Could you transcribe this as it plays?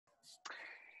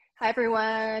Hi,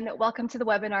 everyone. Welcome to the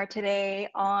webinar today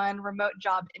on remote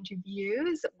job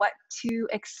interviews, what to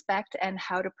expect and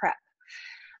how to prep.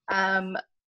 I'm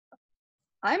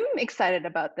excited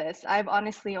about this. I've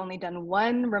honestly only done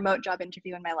one remote job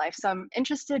interview in my life, so I'm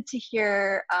interested to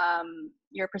hear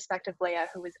your perspective, Leah,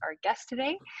 who is our guest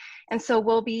today. And so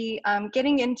we'll be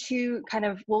getting into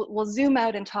we'll zoom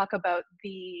out and talk about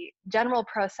the general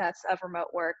process of remote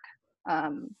work,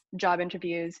 job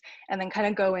interviews, and then kind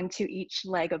of go into each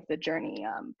leg of the journey,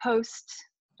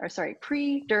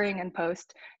 pre, during, and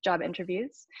post job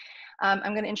interviews. I'm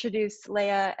going to introduce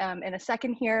Leah in a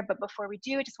second here, but before we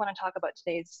do, I just want to talk about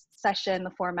today's session,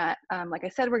 the format. Like I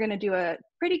said, we're going to do a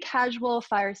pretty casual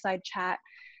fireside chat.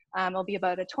 It'll be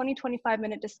about a 20-25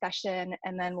 minute discussion,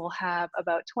 and then we'll have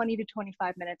about 20 to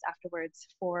 25 minutes afterwards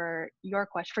for you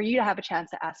to have a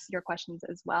chance to ask your questions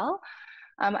as well.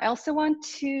 I also want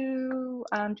to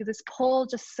do this poll,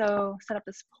 set up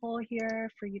this poll here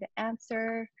for you to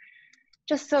answer.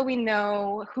 Just so we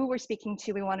know who we're speaking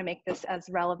to, we want to make this as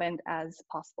relevant as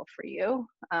possible for you,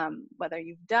 whether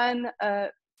you've done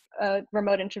a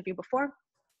remote interview before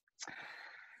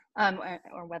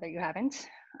or whether you haven't.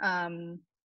 And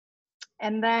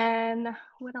then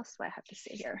what else do I have to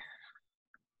say here?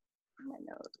 My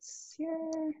notes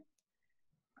here.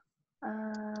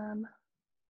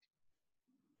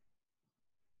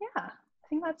 Yeah, I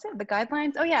think that's it. The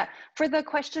guidelines. Oh yeah, for the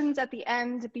questions at the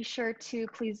end, be sure to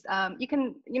please, you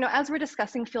can, as we're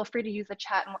discussing, feel free to use the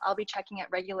chat, and I'll be checking it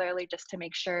regularly just to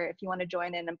make sure. If you want to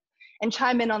join in and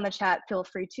chime in on the chat, feel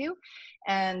free to.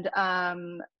 And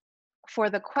for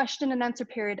the question and answer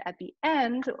period at the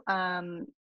end,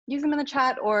 use them in the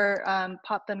chat or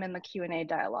pop them in the Q&A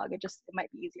dialogue. It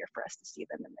might be easier for us to see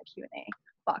them in the Q&A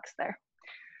box there.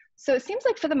 So it seems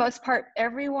like for the most part,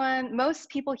 most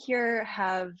people here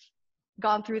have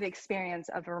gone through the experience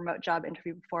of a remote job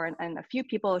interview before, and a few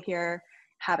people here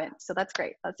haven't. So that's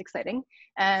great, that's exciting.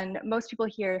 And most people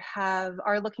here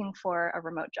are looking for a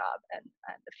remote job, and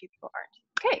a few people aren't.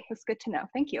 Okay, that's good to know,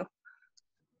 thank you.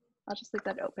 I'll just leave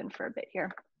that open for a bit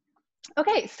here.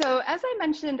 Okay, so as I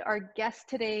mentioned, our guest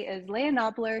today is Leah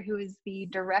Nobler, who is the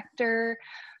Director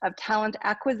of Talent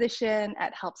Acquisition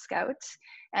at Help Scout.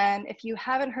 And if you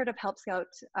haven't heard of Help Scout,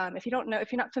 if you're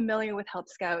not familiar with Help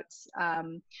Scout,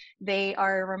 they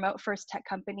are a remote first tech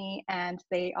company, and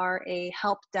they are a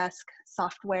help desk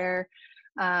software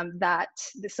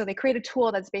so they create a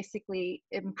tool that's basically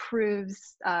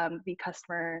improves the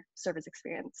customer service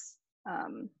experience.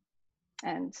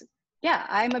 And yeah,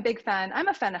 I'm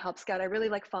a fan of Help Scout. I really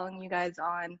like following you guys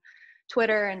on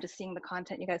Twitter and just seeing the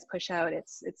content you guys push out.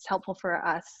 It's helpful for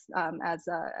us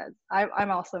I'm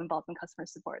also involved in customer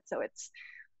support. So it's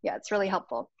really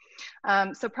helpful.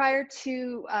 So prior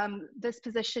to this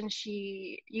position,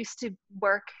 she used to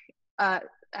work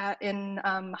in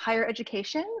higher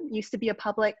education, used to be a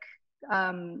public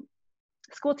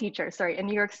school teacher, in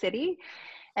New York City.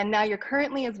 And now you're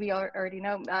currently, as we already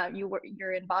know,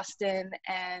 you're in Boston,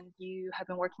 and you have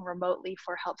been working remotely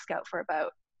for Help Scout for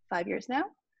about 5 years now.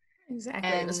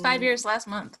 Exactly. And it was 5 years last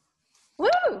month.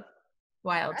 Woo!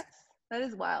 Wild. That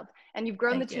is wild. And you've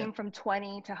grown the team from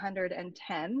 20 to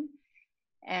 110.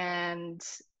 And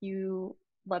you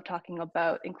love talking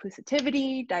about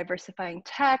inclusivity, diversifying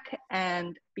tech,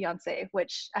 and Beyonce,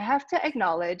 which I have to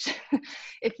acknowledge.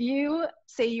 If you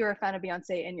say you're a fan of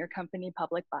Beyonce in your company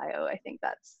public bio, I think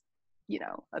that's,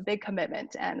 a big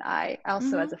commitment. And I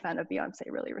also, as a fan of Beyonce,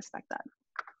 really respect that.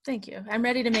 Thank you. I'm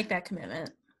ready to make that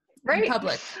commitment. Right. In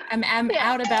public. I'm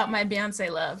out about my Beyonce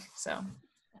love, so.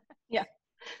 Yeah.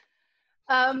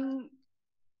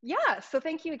 So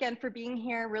thank you again for being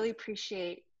here. Really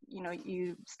appreciate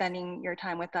you spending your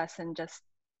time with us and just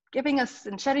giving us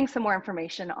and shedding some more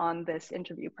information on this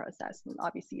interview process. And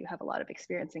obviously you have a lot of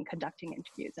experience in conducting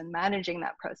interviews and managing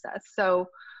that process. So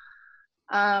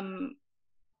do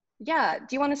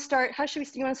you want to start, do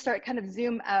you want to start kind of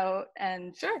zoom out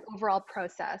and overall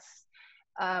process?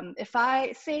 If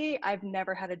I say I've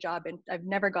never had a job and I've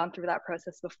never gone through that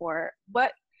process before,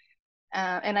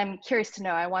 and I'm curious to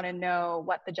know, I want to know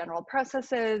what the general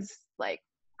process is, like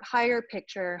higher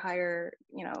picture,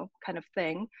 kind of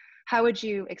thing. How would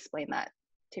you explain that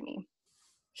to me?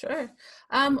 Sure.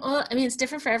 Well, I mean, it's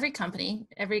different for every company.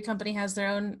 Every company has their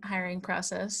own hiring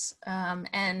process.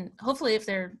 And hopefully if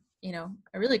they're,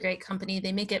 a really great company,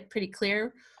 they make it pretty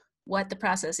clear what the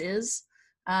process is.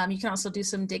 You can also do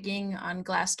some digging on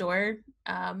Glassdoor.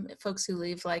 Folks who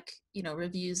leave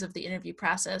reviews of the interview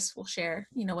process will share,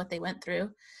 what they went through.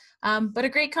 But a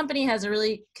great company has a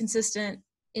really consistent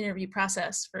interview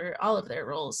process for all of their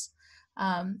roles.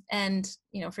 And,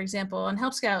 for example, on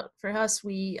Help Scout, for us,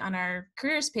 on our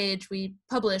careers page, we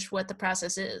publish what the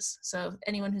process is. So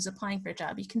anyone who's applying for a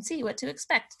job, you can see what to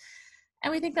expect.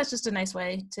 And we think that's just a nice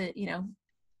way to,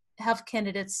 have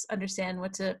candidates understand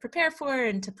what to prepare for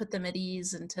and to put them at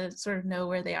ease and to sort of know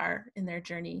where they are in their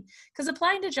journey. Because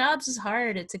applying to jobs is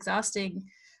hard. It's exhausting.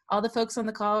 All the folks on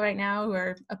the call right now who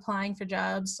are applying for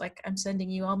jobs, like, I'm sending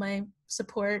you all my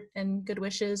support and good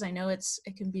wishes. I know it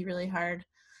can be really hard.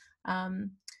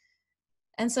 And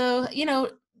so,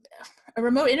 a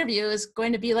remote interview is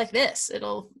going to be like this.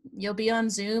 You'll be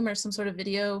on Zoom or some sort of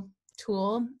video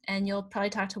tool, and you'll probably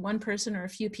talk to one person or a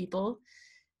few people.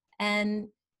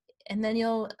 And then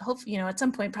you'll hopefully, at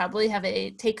some point probably have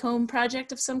a take-home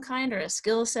project of some kind, or a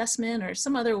skill assessment, or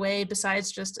some other way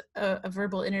besides just a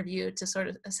verbal interview to sort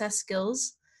of assess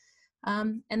skills.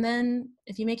 And then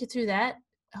if you make it through that,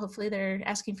 hopefully they're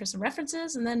asking for some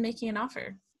references and then making an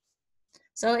offer.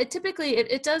 So it typically,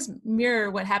 it does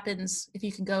mirror what happens if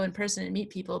you can go in person and meet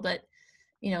people. But,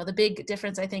 the big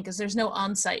difference, I think, is there's no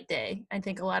on-site day. I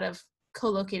think a lot of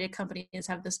co-located companies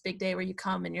have this big day where you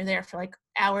come and you're there for like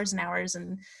hours and hours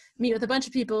and meet with a bunch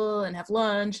of people and have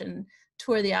lunch and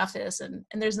tour the office. And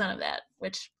there's none of that,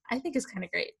 which I think is kind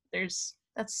of great.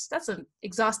 That's an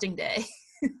exhausting day.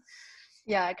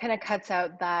 Yeah, it kind of cuts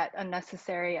out that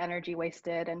unnecessary energy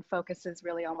wasted and focuses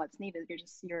really on what's needed.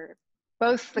 You're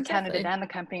both the Exactly. candidate and the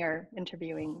company are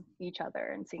interviewing each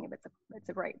other and seeing if it's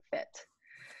a right fit.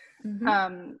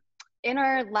 Mm-hmm. In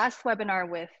our last webinar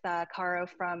with Caro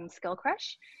from Skill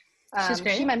Crush, She's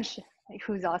great. she mentioned,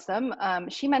 who's awesome.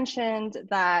 She mentioned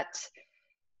that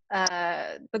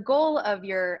the goal of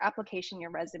your application, your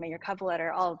resume, your cover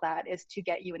letter, all of that is to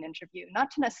get you an interview,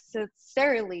 not to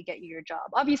necessarily get you your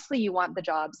job. Obviously, you want the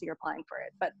job, so you're applying for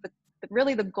it, but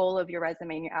really the goal of your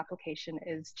resume and your application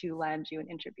is to land you an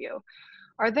interview.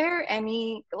 Are there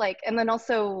any, and then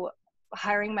also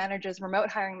remote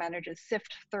hiring managers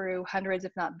sift through hundreds,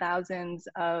 if not thousands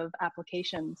of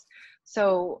applications.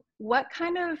 So what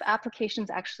kind of applications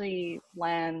actually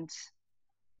land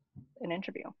an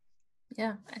interview?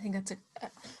 Yeah, I think that's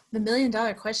the $1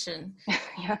 million question.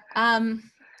 Yeah.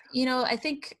 I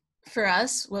think for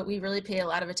us, what we really pay a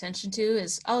lot of attention to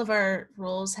is all of our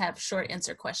roles have short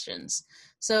answer questions.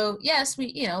 So yes,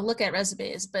 we, look at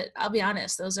resumes, but I'll be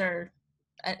honest, those are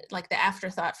like the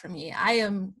afterthought for me. I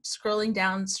am scrolling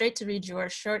down straight to read your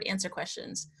short answer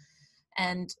questions.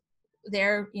 And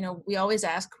there, we always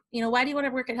ask, why do you want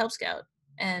to work at Help Scout?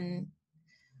 And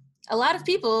a lot of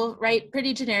people write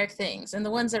pretty generic things. And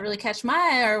the ones that really catch my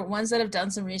eye are ones that have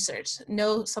done some research,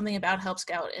 know something about Help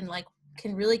Scout, and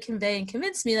can really convey and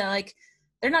convince me that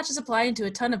they're not just applying to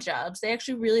a ton of jobs. They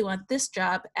actually really want this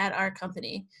job at our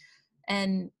company.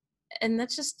 And that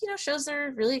just, shows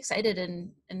they're really excited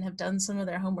and have done some of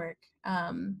their homework.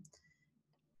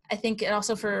 I think it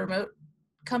also, for a remote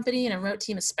company and a remote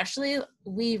team especially,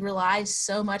 we rely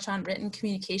so much on written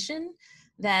communication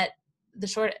that the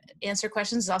short answer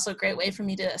questions is also a great way for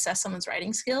me to assess someone's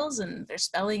writing skills and their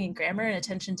spelling and grammar and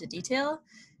attention to detail.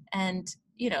 And,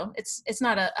 it's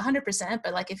not 100%,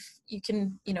 but if you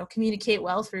can, communicate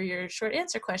well through your short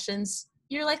answer questions,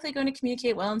 you're likely going to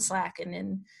communicate well in Slack and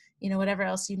in, whatever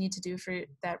else you need to do for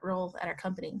that role at our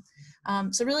company.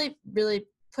 So really, really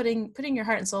putting your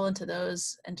heart and soul into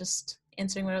those and just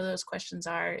answering whatever those questions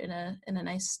are in a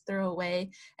nice, thorough way,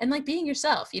 and being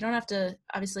yourself. You don't have to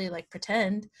obviously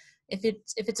pretend. If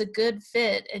it's a good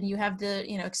fit and you have the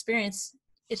experience,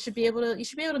 you should be able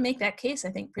to make that case,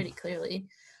 I think, pretty clearly.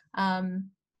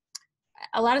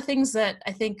 A lot of things that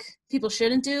I think people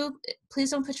shouldn't do,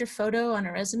 please don't put your photo on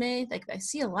a resume. I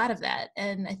see a lot of that.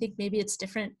 And I think maybe it's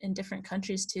different in different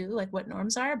countries too, what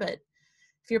norms are. But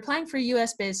if you're applying for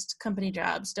US-based company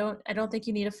jobs, I don't think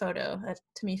you need a photo. That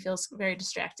to me feels very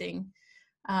distracting.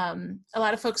 A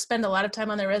lot of folks spend a lot of time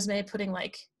on their resume putting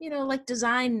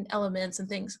design elements and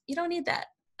things. You don't need that.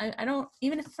 I don't,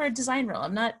 even if for a design role,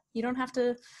 you don't have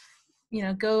to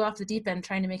go off the deep end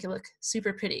trying to make it look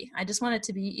super pretty. I just want it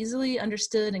to be easily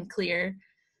understood and clear.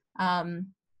 And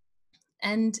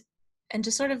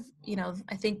just sort of,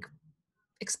 I think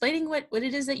explaining what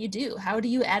it is that you do. How do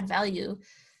you add value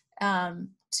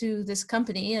to this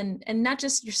company, and not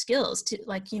just your skills to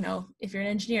if you're an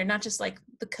engineer, not just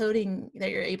the coding that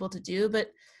you're able to do,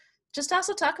 but just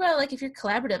also talk about if you're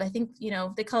collaborative. I think,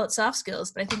 they call it soft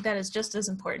skills, but I think that is just as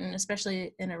important,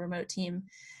 especially in a remote team.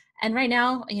 And right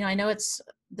now, I know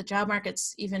the job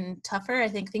market's even tougher. I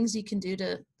think things you can do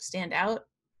to stand out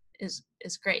is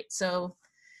great. So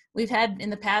we've had in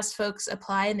the past folks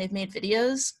apply and they've made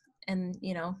videos and,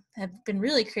 have been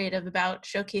really creative about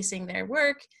showcasing their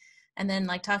work and then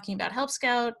talking about Help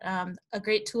Scout. A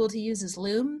great tool to use is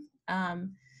Loom.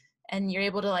 And you're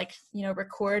able to like,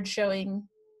 record showing,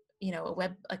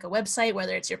 a website,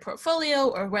 whether it's your portfolio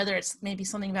or whether it's maybe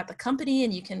something about the company,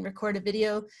 and you can record a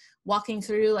video walking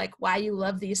through like why you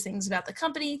love these things about the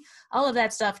company. All of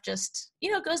that stuff just,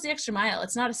 goes the extra mile.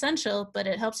 It's not essential, but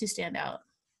it helps you stand out.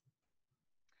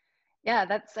 Yeah,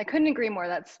 I couldn't agree more.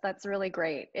 That's really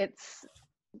great. It's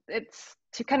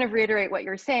to kind of reiterate what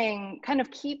you're saying, kind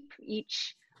of keep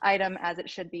each item as it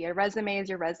should be. A resume is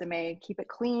your resume, keep it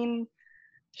clean,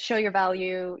 show your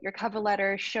value. Your cover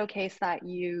letter, showcase that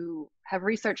you have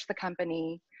researched the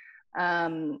company.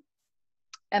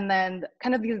 And then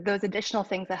kind of those additional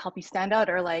things that help you stand out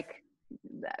are like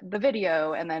the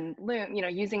video, and then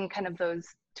using kind of those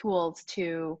tools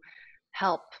to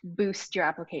help boost your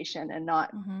application and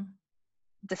not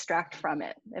distract from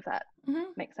it, if that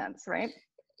makes sense, right?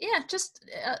 Yeah, just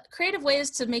creative ways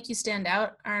to make you stand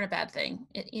out aren't a bad thing,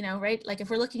 right? Like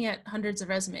if we're looking at hundreds of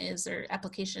resumes or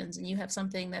applications and you have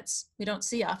something we don't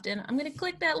see often, I'm going to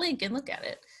click that link and look at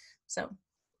it. So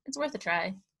it's worth a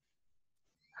try.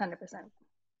 100%.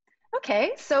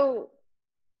 Okay, so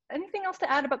anything else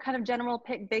to add about kind of general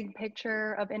big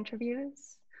picture of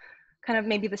interviews? Kind of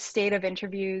maybe the state of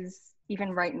interviews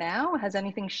even right now? Has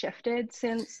anything shifted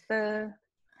since our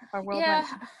world went?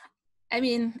 I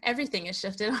mean, everything has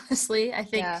shifted, honestly. I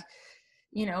think,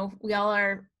 we all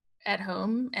are at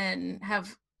home and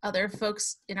have other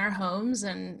folks in our homes.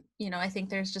 And, I think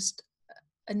there's just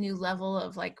a new level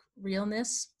of like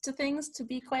realness to things, to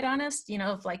be quite honest.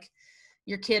 If like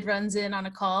your kid runs in on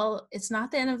a call, it's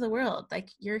not the end of the world. Like,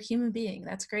 you're a human being.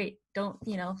 That's great. Don't,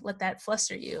 let that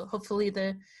fluster you. Hopefully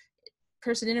the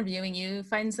person interviewing you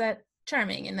finds that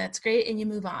charming, and that's great, and you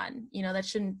move on.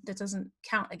 That doesn't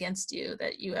count against you,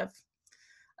 that you have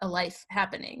a life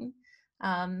happening.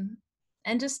 And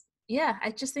just,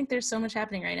 I just think there's so much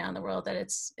happening right now in the world that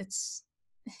it's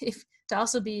if to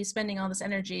also be spending all this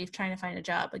energy trying to find a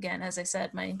job. Again, as I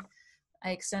said, I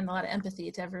extend a lot of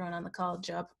empathy to everyone on the call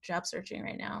job searching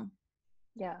right now.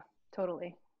 Yeah,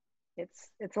 totally.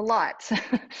 It's a lot.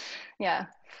 Yeah.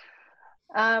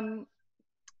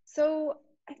 So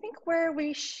I think where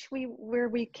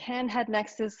we can head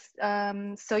next is,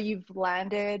 so you've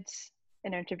landed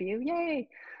an interview, yay.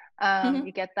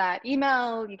 You get that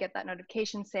email, you get that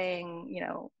notification saying,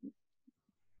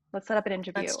 let's set up an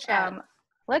interview.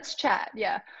 Let's chat.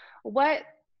 Yeah. What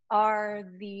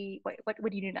do you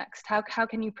do next? How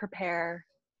can you prepare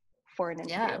for an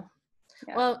interview?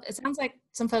 Yeah. Well, it sounds like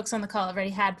some folks on the call already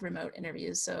had remote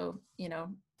interviews. So,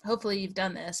 hopefully you've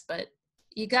done this, but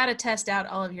you got to test out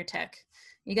all of your tech.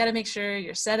 You got to make sure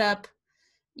you're set up,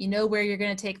 where you're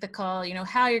going to take the call,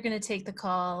 how you're going to take the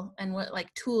call, and what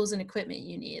like tools and equipment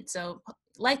you need. So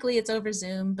likely it's over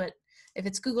Zoom, but if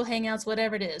it's Google Hangouts,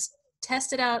 whatever it is,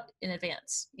 test it out in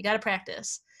advance. You got to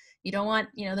practice. You don't want,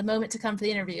 the moment to come for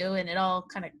the interview and it all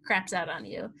kind of craps out on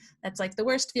you. That's like the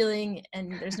worst feeling.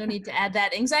 And there's no need to add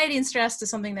that anxiety and stress to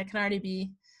something that can already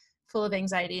be full of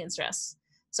anxiety and stress.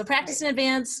 So practice in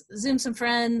advance, Zoom some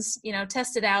friends,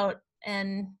 test it out.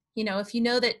 And, if you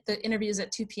know that the interview is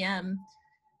at 2 p.m.,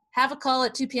 have a call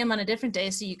at 2 p.m. on a different day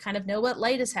so you kind of know what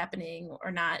light is happening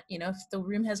or not, if the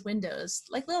room has windows,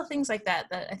 like little things like that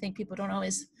I think people don't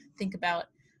always think about.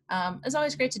 Is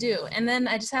always great to do. And then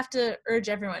I just have to urge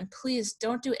everyone, please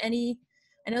don't do I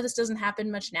know this doesn't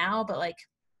happen much now, but like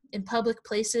in public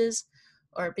places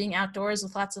or being outdoors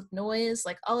with lots of noise,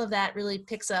 like all of that really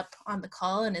picks up on the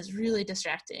call and is really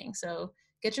distracting. So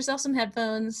get yourself some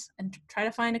headphones and try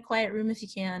to find a quiet room if you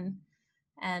can,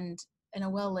 and in a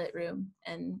well-lit room,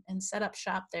 and set up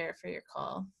shop there for your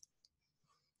call.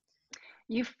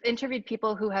 You've interviewed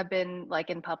people who have been like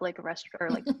in public or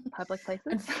like public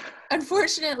places?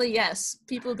 Unfortunately, yes.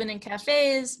 People have been in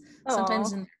cafes,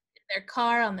 sometimes in their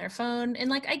car, on their phone. And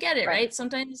like, I get it, right?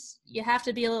 Sometimes you have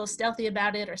to be a little stealthy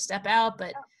about it or step out,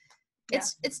 but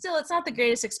it's not the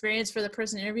greatest experience for the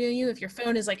person interviewing you if your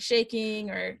phone is like shaking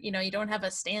or, you don't have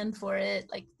a stand for it.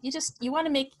 Like you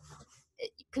want to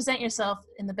present yourself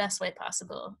in the best way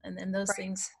possible. And then those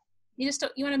things, you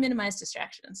want to minimize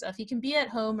distractions. So if you can be at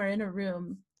home or in a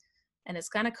room and it's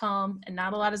kind of calm and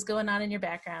not a lot is going on in your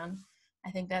background,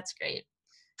 I think that's great.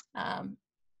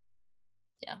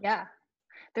 Yeah.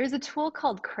 There's a tool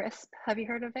called Crisp. Have you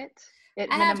heard of it?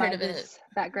 I have heard of it.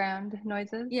 Background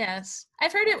noises. Yes.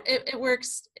 I've heard it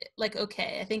works like,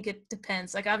 okay. I think it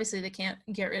depends. Like, obviously they can't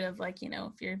get rid of like,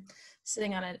 if you're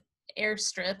sitting on an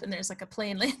airstrip and there's like a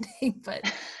plane landing, but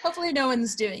hopefully no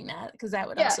one's doing that, because that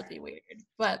would also be weird.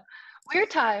 But weird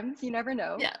times, you never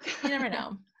know. Yeah, you never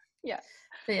know. Yeah.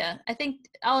 But yeah, I think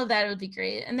all of that would be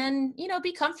great. And then,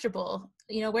 be comfortable,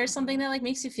 wear something that like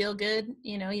makes you feel good.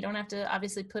 You don't have to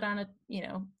obviously put on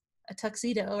a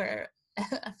tuxedo or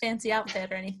a fancy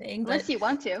outfit or anything, but Unless you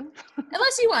want to.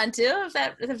 unless you want to,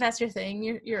 if that's your thing,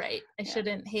 you're right. I Yeah.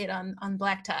 shouldn't hate on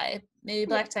black tie. Maybe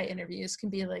black tie interviews can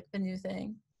be like the new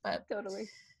thing, but Totally.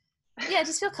 yeah,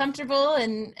 just feel comfortable.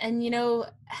 And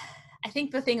I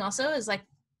think the thing also is like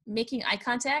making eye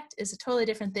contact is a totally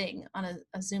different thing on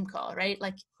a Zoom call, right?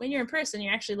 Like when you're in person,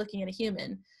 you're actually looking at a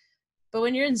human. But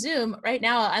when you're in Zoom, right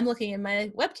now I'm looking in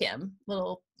my webcam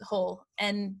little hole,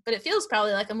 but it feels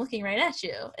probably like I'm looking right at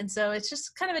you. And so it's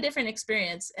just kind of a different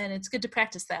experience, and it's good to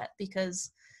practice that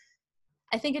because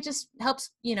I think it just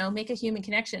helps, make a human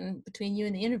connection between you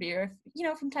and the interviewer.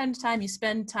 From time to time, you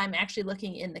spend time actually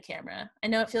looking in the camera. I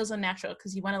know it feels unnatural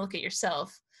because you want to look at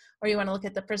yourself or you want to look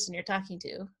at the person you're talking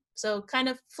to. So kind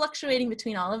of fluctuating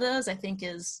between all of those, I think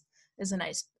is a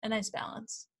nice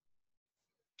balance.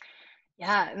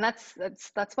 Yeah, and that's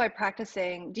why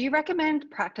practicing. Do you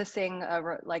recommend practicing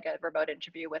like a remote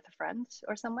interview with a friend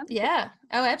or someone? Yeah.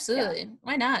 Oh, Yeah. absolutely.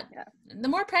 Why not? Yeah. The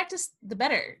more practice, the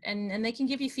better. And they can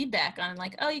give you feedback on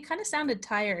like, oh, you kind of sounded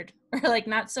tired or like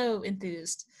not so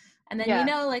enthused. And then,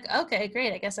 Yeah. like, okay,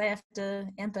 great. I guess I have to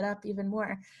amp it up even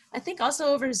more. I think also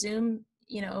over Zoom,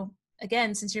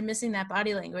 again, since you're missing that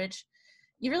body language,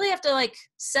 you really have to like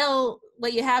sell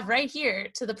what you have right here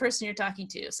to the person you're talking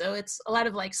to. So it's a lot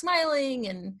of like smiling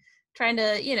and trying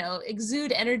to,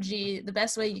 exude energy the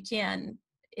best way you can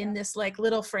in this like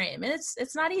little frame. And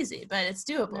it's not easy, but it's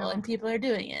doable and people are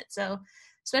doing it. So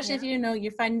especially if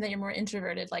you're finding that you're more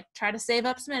introverted, like try to save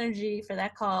up some energy for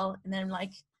that call and then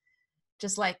like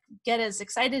just like get as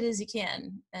excited as you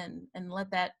can and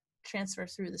let that transfer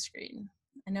through the screen.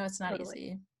 I know it's not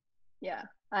easy. Yeah,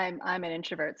 I'm an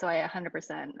introvert, so I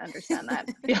 100% understand that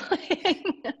feeling.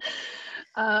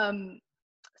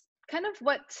 Kind of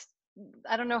what,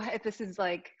 I don't know if this is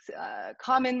like a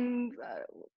common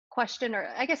question, or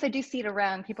I guess I do see it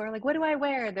around. People are like, what do I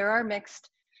wear? There are mixed,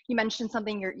 you mentioned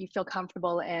something you feel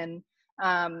comfortable in.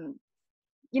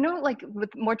 Like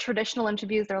with more traditional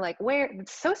interviews, they're like,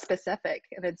 it's so specific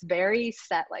and it's very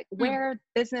set, like wear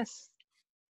business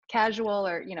casual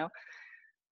or,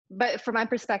 but from my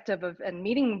perspective and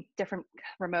meeting different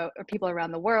remote or people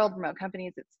around the world, remote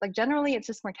companies, it's like generally it's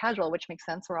just more casual, which makes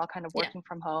sense. We're all kind of working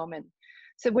from home. And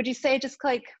so would you say just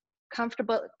like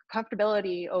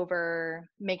comfortability over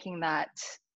making that,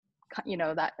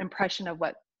 that impression of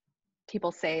what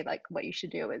people say, like what you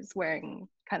should do is wearing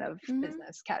kind of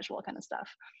business casual kind of stuff?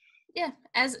 Yeah,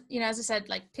 as I said,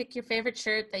 like pick your favorite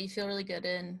shirt that you feel really good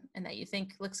in and that you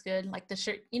think looks good. Like the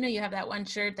shirt, you have that one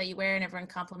shirt that you wear and everyone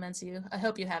compliments you. I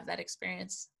hope you have that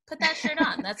experience. Put that shirt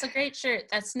on. That's a great shirt.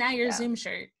 That's now your Zoom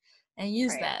shirt, and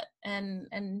use that. And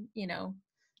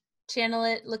channel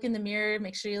it. Look in the mirror.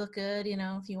 Make sure you look good.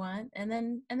 If you want, and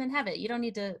then have it. You don't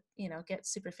need to get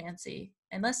super fancy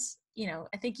unless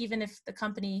I think even if the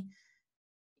company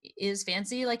is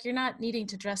fancy, like you're not needing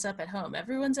to dress up at home.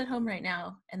 Everyone's at home right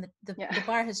now, and the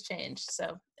bar has changed,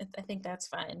 so I think that's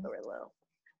fine.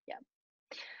 Yeah.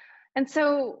 And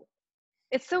so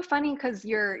it's so funny because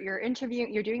you're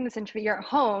doing this interview, you're at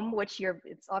home, which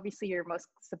it's obviously your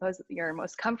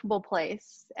most comfortable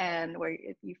place and where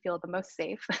you feel the most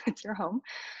safe. It's your home,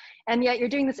 and yet you're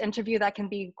doing this interview that can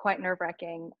be quite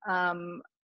nerve-wracking.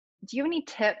 Do you have any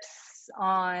tips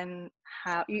on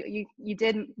how you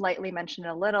did lightly mention it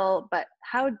a little, but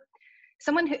how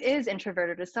someone who is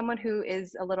introverted or someone who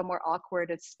is a little more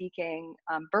awkward at speaking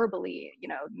verbally,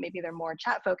 maybe they're more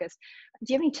chat focused,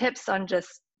 do you have any tips on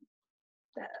just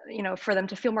for them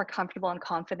to feel more comfortable and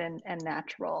confident and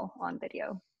natural on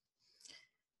video?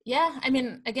 Yeah, I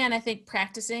mean, again, I think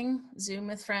practicing Zoom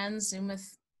with friends, Zoom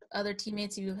with other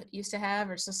teammates you used to have,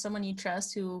 or just someone you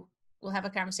trust who will have a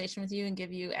conversation with you and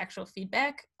give you actual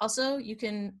feedback. Also, you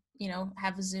can,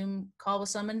 have a Zoom call with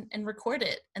someone and record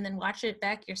it and then watch it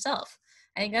back yourself.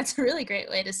 I think that's a really great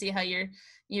way to see how you're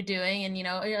doing. And,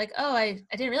 you're like, oh, I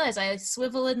didn't realize I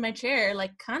swivel in my chair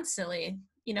like constantly,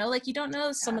 like you don't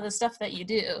know some of the stuff that you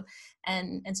do.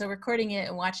 And so recording it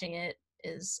and watching it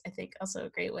is, I think, also a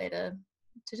great way to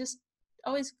just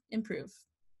always improve.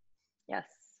 Yes.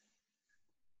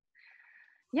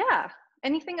 Yeah.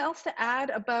 Anything else to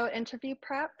add about interview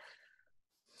prep?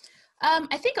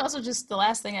 I think also just the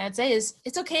last thing I'd say is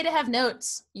it's okay to have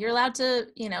notes. You're allowed to,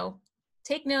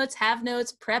 take notes, have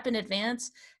notes, prep in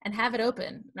advance, and have it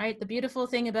open, right? The beautiful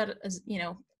thing about,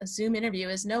 a Zoom interview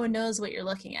is no one knows what you're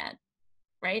looking at,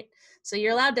 right? So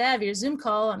you're allowed to have your Zoom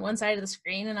call on one side of the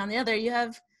screen, and on the other you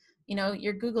have,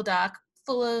 your Google Doc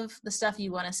full of the stuff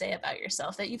you want to say about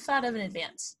yourself that you've thought of in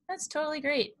advance. That's totally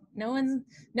great. No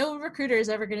recruiter is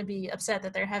ever going to be upset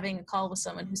that they're having a call with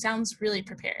someone who sounds really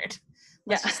prepared.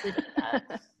 Let's just leave it at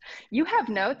that. You have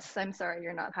notes. I'm sorry,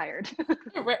 you're not hired.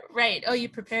 Right. Oh, you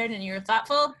prepared and you were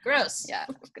thoughtful? Gross. Yeah.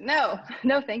 No,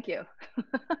 no, thank you.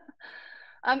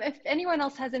 If anyone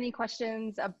else has any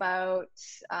questions about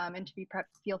interview prep,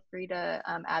 feel free to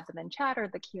add them in chat or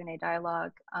the Q&A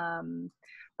dialogue.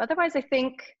 Otherwise, I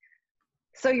think,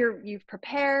 so you've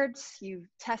prepared, you've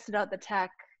tested out the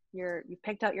tech, you've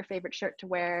picked out your favorite shirt to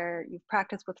wear, you've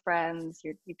practiced with friends,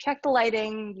 you've checked the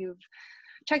lighting, you've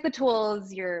checked the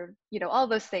tools, all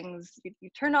those things. You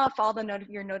turn off all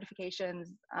your notifications.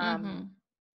 Mm-hmm.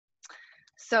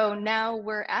 So now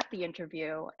we're at the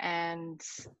interview, and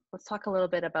let's talk a little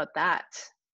bit about that.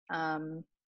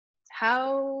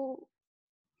 How,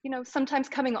 sometimes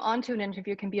coming onto an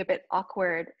interview can be a bit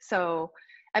awkward. So,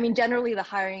 I mean, generally the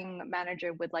hiring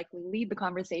manager would likely lead the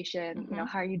conversation, Mm-hmm.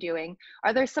 how are you doing?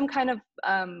 Are there some kind of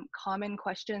common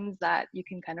questions that you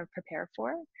can kind of prepare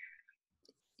for?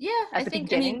 Yeah, At the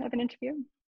beginning of an interview?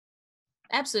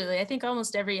 Absolutely. I think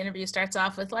almost every interview starts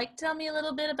off with like, tell me a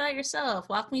little bit about yourself.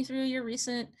 Walk me through your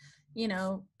recent,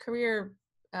 career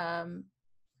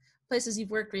places you've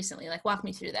worked recently. Like, walk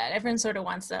me through that. Everyone sort of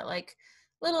wants that like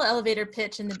little elevator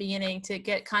pitch in the beginning to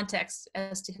get context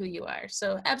as to who you are.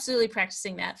 So absolutely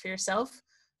practicing that for yourself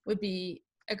would be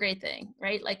a great thing,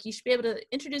 right? Like, you should be able to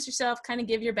introduce yourself, kind of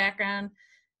give your background,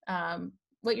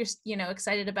 what you're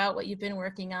excited about, what you've been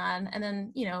working on, and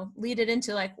then lead it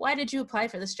into like, why did you apply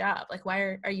for this job? Like,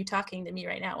 why are you talking to me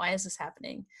right now? Why is this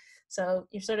happening? So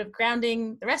you're sort of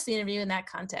grounding the rest of the interview in that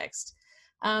context.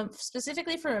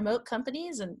 Specifically for remote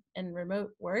companies and remote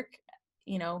work,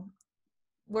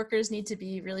 workers need to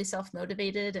be really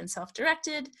self-motivated and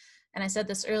self-directed. And I said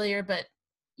this earlier, but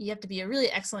you have to be a really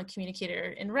excellent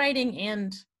communicator in writing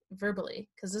and verbally,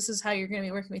 because this is how you're going to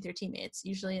be working with your teammates,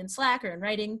 usually in Slack or in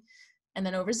writing, and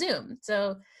then over Zoom.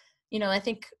 So, I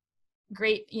think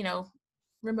great,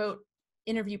 remote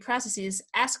interview processes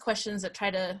ask questions that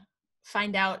try to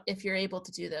find out if you're able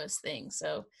to do those things.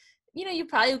 So, you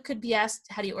probably could be asked,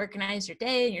 how do you organize your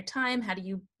day and your time? How do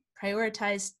you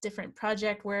prioritize different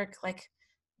project work? Like,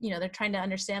 they're trying to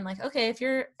understand like, okay, if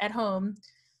you're at home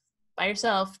by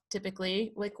yourself,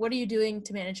 typically, like, what are you doing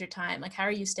to manage your time? Like, how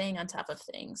are you staying on top of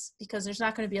things? Because there's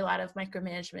not going to be a lot of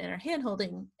micromanagement or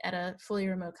hand-holding at a fully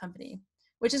remote company,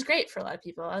 which is great for a lot of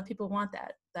people. A lot of people want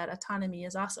that. That autonomy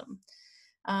is awesome.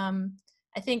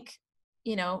 I think,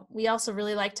 we also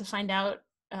really like to find out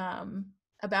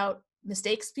about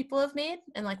mistakes people have made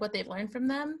and like what they've learned from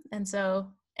them.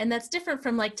 And that's different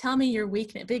from like, tell me your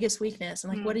biggest weakness,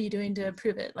 and like, what are you doing to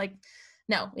improve it? Like,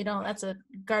 no, we don't. That's a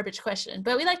garbage question.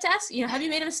 But we like to ask, have you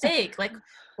made a mistake? Like,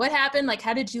 what happened? Like,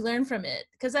 how did you learn from it?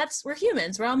 Because we're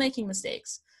humans. We're all making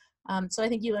mistakes. So I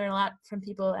think you learn a lot from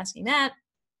people asking that.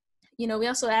 We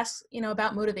also ask,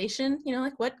 about motivation,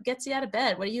 like, what gets you out of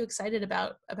bed? What are you excited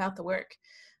about the work?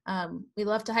 We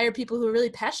love to hire people who are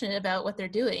really passionate about what they're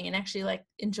doing and actually like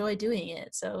enjoy doing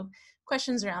it. So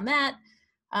questions around that.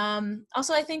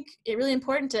 Also, I think it's really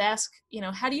important to ask,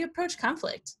 how do you approach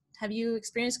conflict? Have you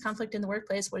experienced conflict in the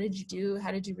workplace? What did you do? How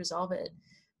did you resolve it?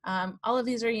 All of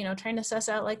these are, trying to suss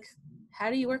out like, how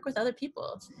do you work with other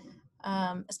people?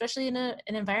 Especially in an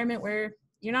environment where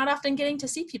you're not often getting to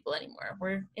see people anymore.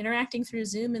 We're interacting through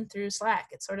Zoom and through Slack.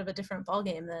 It's sort of a different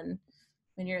ballgame than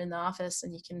when you're in the office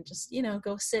and you can just,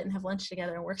 go sit and have lunch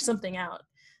together and work something out.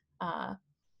 So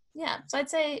I'd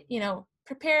say,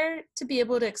 prepare to be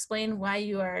able to explain why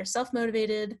you are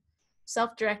self-motivated,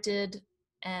 self-directed,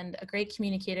 and a great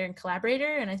communicator and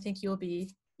collaborator. And I think you'll be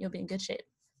in good shape.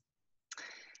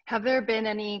 Have there been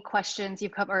any questions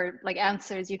or like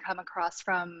answers you come across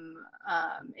from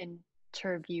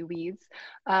interviewees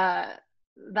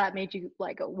that made you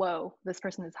like, whoa, this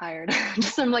person is hired?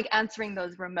 Just from like answering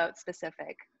those remote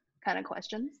specific kind of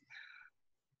questions?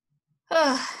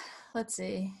 Let's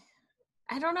see.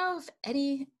 I don't know if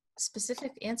any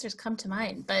specific answers come to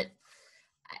mind, but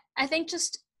I think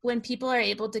just when people are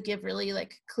able to give really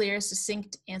like clear,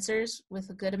 succinct answers with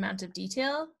a good amount of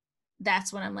detail,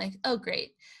 that's when I'm like, oh,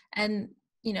 great. And,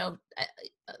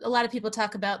 a lot of people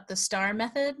talk about the STAR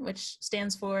method, which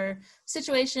stands for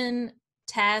situation,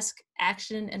 task,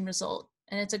 action, and result.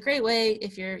 And it's a great way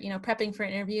if you're, prepping for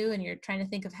an interview and you're trying to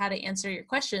think of how to answer your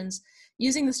questions.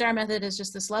 Using the STAR method is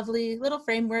just this lovely little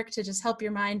framework to just help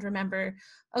your mind remember,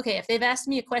 okay, if they've asked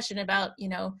me a question about,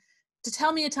 to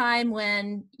tell me a time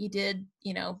when you did,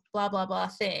 blah, blah, blah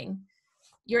thing,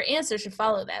 your answer should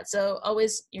follow that. So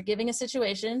always you're giving a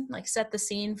situation, like set the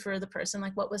scene for the person,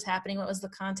 like what was happening, what was the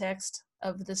context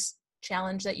of this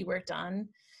challenge that you worked on.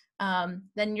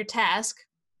 Then your task.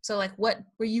 So like, what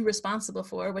were you responsible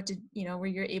for? What did, were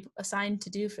you assigned to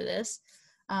do for this?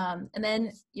 And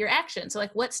then your action. So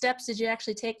like, what steps did you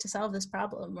actually take to solve this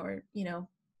problem? Or,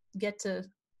 get to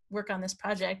work on this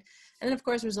project. And then of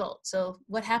course, results. So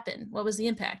what happened? What was the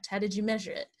impact? How did you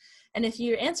measure it? And if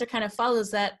your answer kind of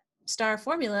follows that STAR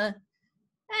formula,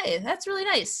 hey, that's really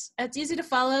nice. It's easy to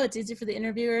follow. It's easy for the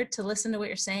interviewer to listen to what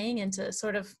you're saying and to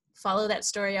sort of follow that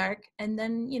story arc, and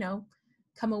then,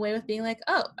 come away with being like,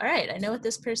 oh, all right, I know what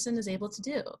this person is able to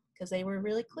do because they were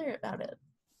really clear about it.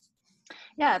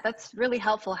 Yeah, that's really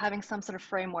helpful, having some sort of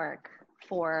framework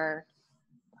for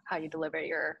how you deliver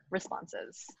your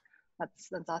responses.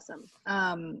 That's awesome.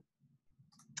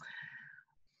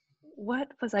 What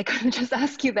was I going to just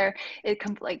ask you there? It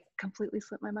completely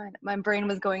slipped my mind. My brain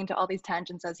was going to all these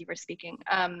tangents as you were speaking.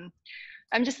 I'm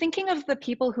just thinking of the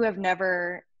people who have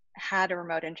never had a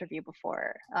remote interview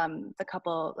before, the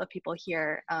couple of people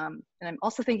here. And I'm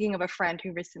also thinking of a friend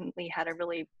who recently had a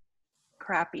really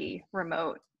crappy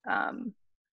remote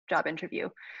job interview.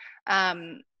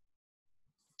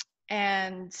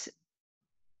 And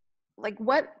like,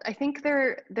 what I think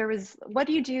there was, what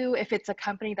do you do if it's a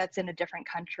company that's in a different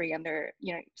country and they're,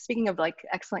 speaking of like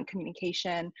excellent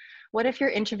communication, what if you're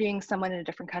interviewing someone in a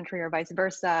different country or vice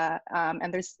versa,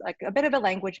 and there's like a bit of a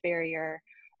language barrier,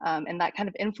 and that kind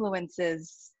of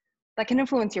that can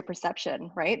influence your perception,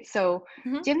 right? So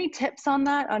do you have any tips on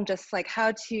that, on just like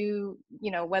how to,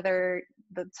 whether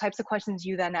the types of questions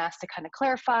you then ask to kind of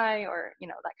clarify, or,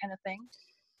 that kind of thing?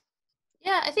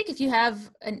 Yeah, I think if you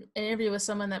have an interview with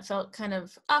someone that felt kind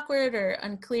of awkward or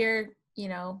unclear,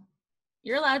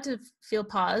 you're allowed to feel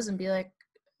pause and be like,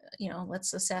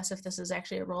 let's assess if this is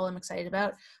actually a role I'm excited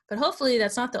about. But hopefully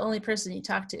that's not the only person you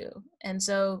talk to. And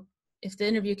so if the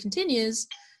interview continues,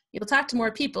 you'll talk to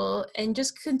more people and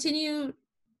just continue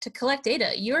to collect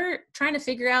data. You're trying to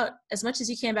figure out as much as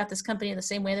you can about this company in the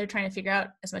same way they're trying to figure out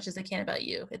as much as they can about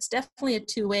you. It's definitely a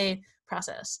two-way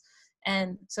process.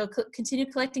 And so continue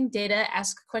collecting data,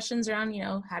 ask questions around,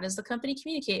 how does the company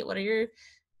communicate? What are your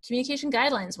communication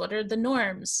guidelines? What are the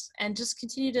norms? And just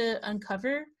continue to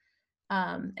uncover.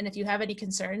 And if you have any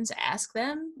concerns, ask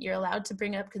them. You're allowed to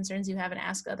bring up concerns you have and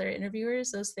ask other interviewers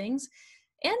those things.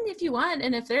 And if you want,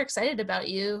 and if they're excited about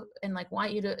you and like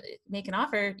want you to make an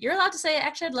offer, you're allowed to say,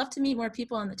 actually, I'd love to meet more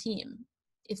people on the team.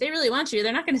 If they really want you,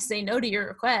 they're not going to say no to your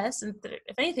request. And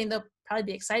if anything, they'll probably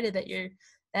be excited that you're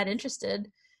that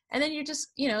interested. And then you're just,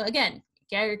 again,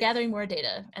 you're gathering more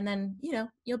data, and then,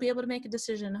 you'll be able to make a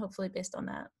decision hopefully based on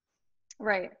that.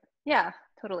 Right. Yeah,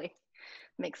 totally.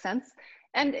 Makes sense.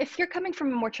 And if you're coming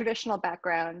from a more traditional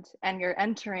background and you're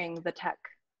entering the tech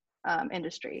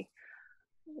industry,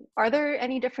 are there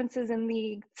any differences in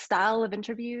the style of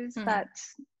interviews that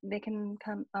they can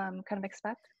kind of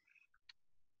expect?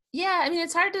 Yeah, I mean,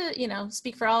 it's hard to,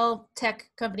 speak for all tech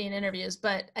company and interviews,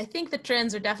 but I think the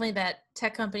trends are definitely that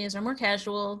tech companies are more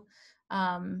casual.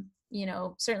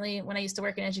 Certainly when I used to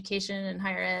work in education and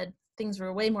higher ed, things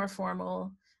were way more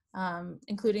formal,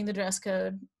 including the dress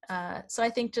code. So I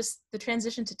think just the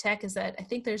transition to tech is that I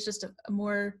think there's just a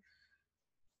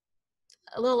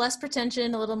little less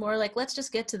pretension, a little more like, let's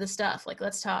just get to the stuff, like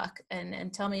let's talk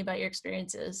and tell me about your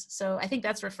experiences. So I think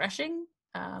that's refreshing.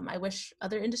 I wish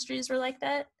other industries were like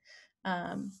that.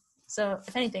 So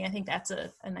if anything, I think that's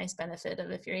a nice benefit of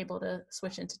if you're able to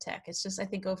switch into tech. It's just, I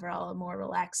think overall a more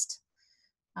relaxed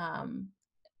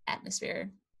atmosphere.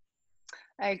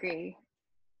 I agree.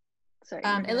 Sorry.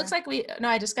 It looks like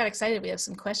I just got excited. We have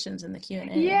some questions in the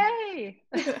Q&A. Yay!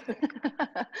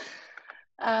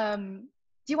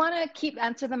 Do you want to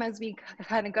answer them as we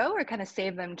kind of go, or kind of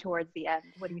save them towards the end?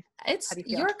 How do you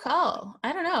feel? Your call.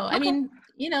 I don't know. Okay. I mean,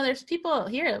 there's people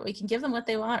here that we can give them what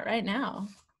they want right now.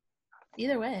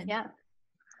 Either way. Yeah.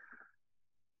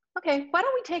 Okay. Why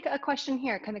don't we take a question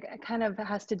here? Kind of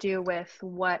has to do with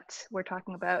what we're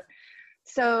talking about.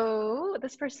 So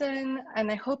this person,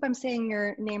 and I hope I'm saying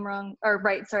your name wrong, or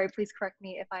right, sorry, please correct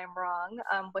me if I am wrong,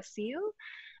 Wasiu.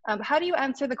 How do you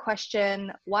answer the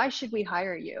question, why should we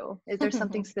hire you? Is there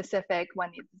something specific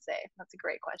one needs to say? That's a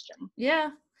great question. Yeah.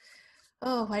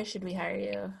 Oh, why should we hire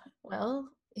you? Well,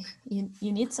 you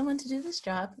need someone to do this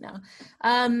job. No.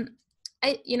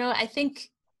 I think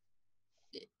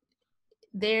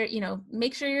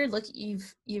make sure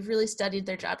you've really studied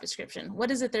their job description.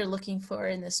 What is it they're looking for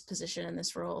in this position, in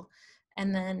this role?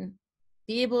 And then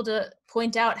be able to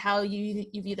point out how you've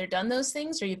either done those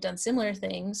things or you've done similar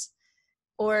things,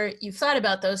 or you've thought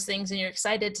about those things and you're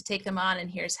excited to take them on, and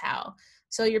here's how.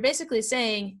 So you're basically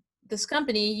saying, this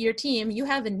company, your team, you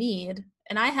have a need,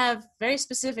 and I have very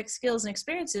specific skills and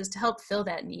experiences to help fill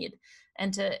that need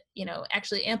and to,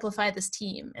 actually amplify this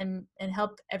team and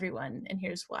help everyone, and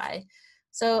here's why.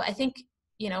 So I think,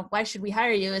 why should we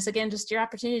hire you is, again, just your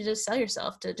opportunity to sell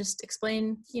yourself, to just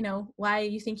explain, why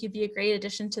you think you'd be a great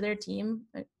addition to their team,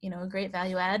 a great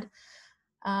value add.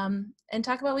 and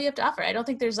talk about what you have to offer. I don't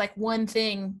think there's like one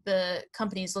thing the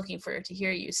company is looking for to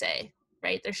hear you say,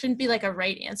 right? There shouldn't be like a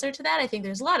right answer to that. I think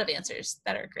there's a lot of answers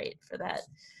that are great for that.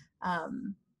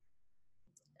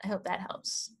 I hope that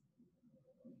helps.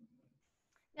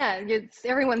 Yeah,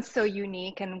 everyone's so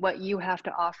unique, and what you have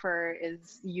to offer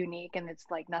is unique, and it's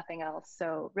like nothing else.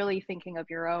 So really thinking of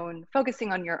your own,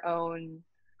 focusing on your own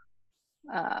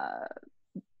uh,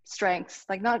 strengths,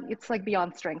 like not, it's like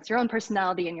beyond strengths, your own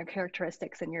personality and your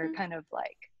characteristics and your kind of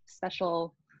like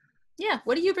special. Yeah,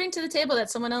 what do you bring to the table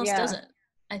that someone else Yeah, doesn't?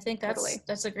 I think totally.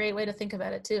 that's a great way to think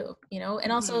about it too, you know.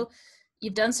 And Mm-hmm. also,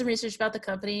 you've done some research about the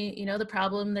company, you know, the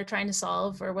problem they're trying to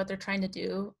solve or what they're trying to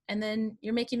do, and then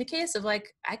you're making the case of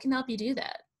like, I can help you do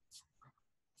that.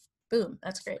 Boom,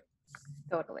 that's great.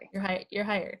 Totally. You're hired. You're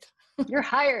hired. You're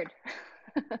hired.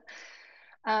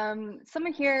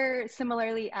 Someone here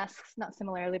similarly asks, not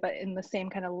similarly, but in the same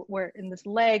kind of, we're in this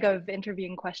leg of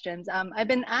interviewing questions. I've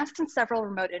been asked in several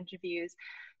remote interviews,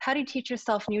 how do you teach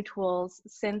yourself new tools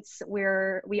since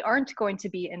we aren't going to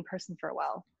be in person for a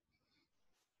while?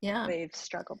 Yeah. They've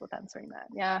struggled with answering that.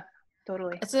 Yeah,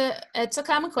 totally. It's a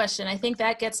common question. I think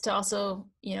that gets to also,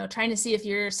 you know, trying to see if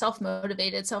you're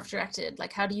self-motivated, self-directed.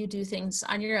 Like, how do you do things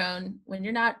on your own when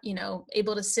you're not, you know,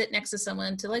 able to sit next to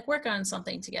someone to like work on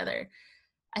something together?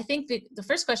 I think the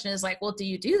first question is like, well, do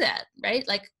you do that, right?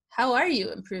 Like, how are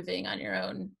you improving on your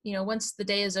own? You know, once the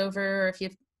day is over, or if you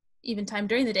have even time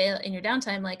during the day in your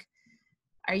downtime, like,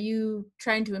 are you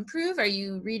trying to improve? Are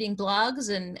you reading blogs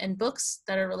and books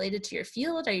that are related to your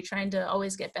field? Are you trying to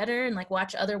always get better and like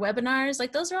watch other webinars?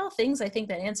 Like, those are all things I think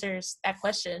that answers that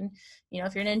question. You know,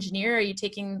 if you're an engineer, are you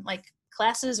taking like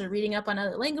classes or reading up on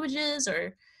other languages,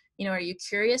 or, you know, are you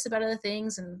curious about other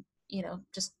things and, you know,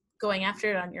 just going after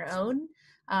it on your own?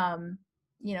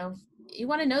 You know, you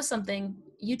want to know something,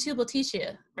 YouTube will teach you,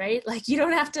 right? Like, you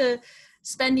don't have to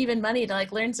spend even money to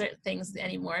like learn certain things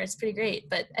anymore. It's pretty great.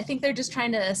 But I think they're just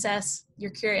trying to assess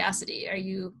your curiosity. Are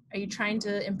you trying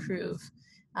to improve?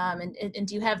 And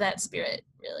do you have that spirit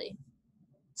really?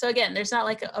 So again, there's not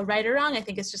like a right or wrong. I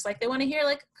think it's just like they want to hear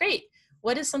like, great,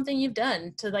 what is something you've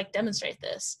done to like demonstrate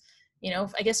this? You know,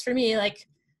 I guess for me, like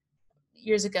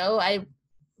years ago, I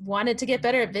wanted to get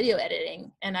better at video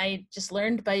editing, and I just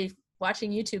learned by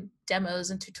watching YouTube demos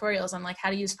and tutorials on like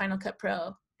how to use Final Cut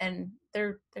Pro. And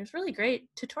there's really great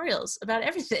tutorials about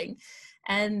everything.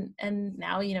 And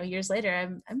now, you know, years later,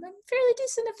 I'm fairly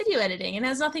decent at video editing, and it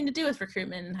has nothing to do with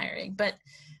recruitment and hiring. But,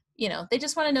 you know, they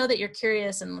just want to know that you're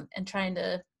curious and trying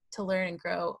to learn and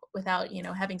grow without, you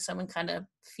know, having someone kind of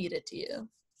feed it to you.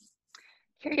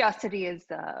 Curiosity is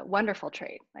a wonderful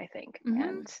trait, I think. Mm-hmm.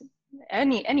 And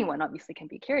anyone obviously can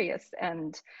be curious.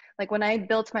 And like when I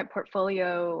built my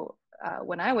portfolio,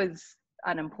 when I was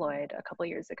unemployed a couple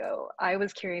years ago, I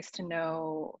was curious to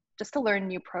know, just to learn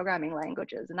new programming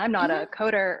languages. And I'm not Mm-hmm. a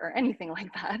coder or anything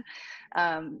like that.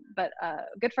 But a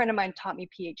good friend of mine taught me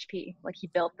PHP. Like he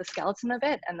built the skeleton of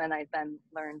it, and then I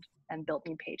learned and built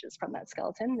new pages from that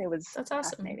skeleton. It was That's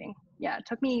awesome. fascinating. Yeah, it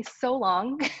took me so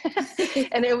long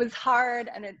and it was hard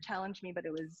and it challenged me, but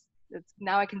it's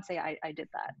now I can say I did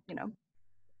that, you know.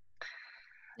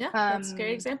 Yeah, that's a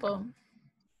great example.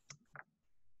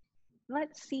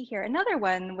 Let's see here. Another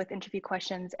one with interview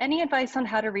questions. Any advice on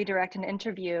how to redirect an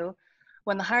interview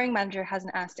when the hiring manager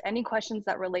hasn't asked any questions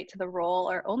that relate to the role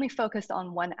or only focused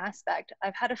on one aspect?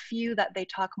 I've had a few that they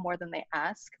talk more than they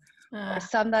ask, or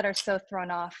some that are so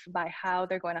thrown off by how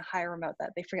they're going to hire remote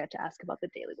that they forget to ask about the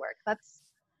daily work. That's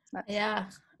yeah.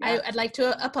 I'd like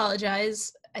to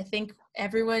apologize. I think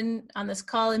everyone on this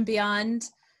call and beyond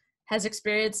has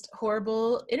experienced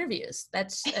horrible interviews.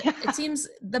 It seems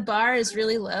the bar is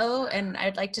really low, and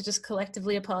I'd like to just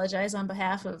collectively apologize on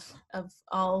behalf of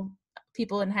all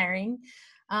people in hiring.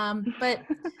 But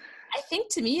I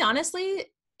think, to me, honestly,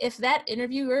 if that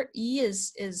interviewer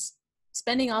is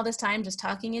spending all this time just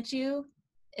talking at you,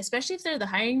 especially if they're the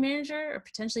hiring manager or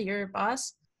potentially your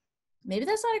boss, maybe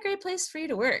that's not a great place for you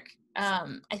to work.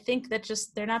 I think that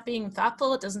just they're not being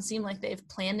thoughtful. It doesn't seem like they've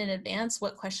planned in advance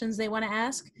what questions they want to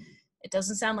ask. It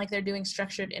doesn't sound like they're doing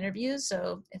structured interviews.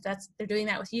 So if they're doing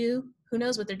that with you, who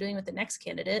knows what they're doing with the next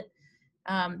candidate?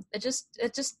 Those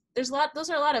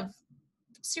are a lot of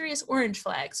serious orange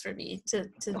flags for me to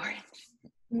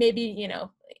maybe, you know,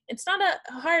 it's not a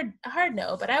hard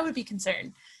no, but I would be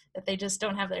concerned that they just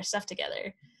don't have their stuff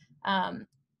together. And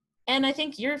I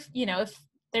think if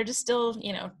they're just still,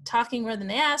 you know, talking more than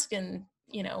they ask and,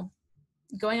 you know,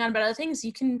 going on about other things,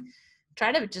 you can try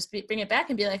to just bring it back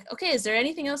and be like, okay, is there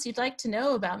anything else you'd like to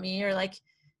know about me? Or like,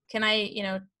 can I, you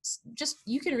know,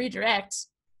 you can redirect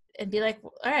and be like,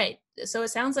 all right, so it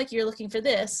sounds like you're looking for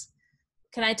this.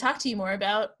 can I talk to you more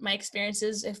about my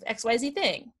experiences with XYZ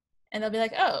thing? And they'll be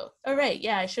like, oh, right.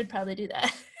 Yeah, I should probably do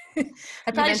that. I You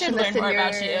probably should mentioned this learn in more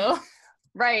about your, you.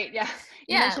 right. Yeah.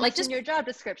 You Yeah, mentioned like this in just, your job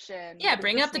description. yeah, What does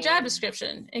bring up this the job mean?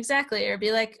 description. Exactly. Or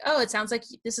be like, oh, it sounds like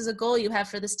this is a goal you have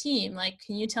for this team. Like,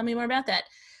 can you tell me more about that?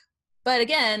 But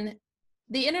again,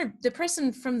 the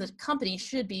person from the company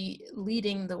should be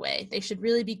leading the way. They should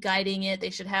really be guiding it. They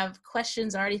should have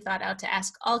questions already thought out to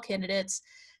ask all candidates,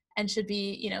 and should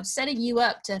be, you know, setting you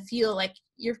up to feel like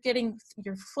you're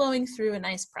flowing through a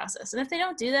nice process. And if they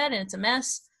don't do that and it's a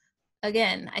mess,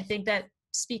 again, I think that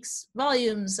speaks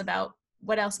volumes about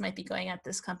what else might be going at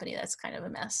this company that's kind of a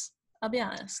mess. I'll be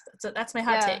honest. That's my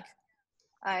hot Yeah. take.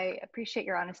 I appreciate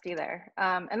your honesty there.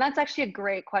 And that's actually a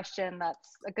great question. That's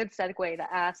a good segue to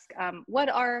ask. What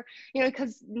are, you know,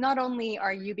 because not only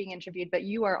are you being interviewed, but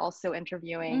you are also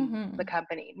interviewing the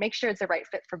company. Make sure it's a right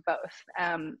fit for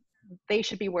both. They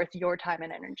should be worth your time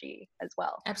and energy as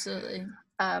well. Absolutely.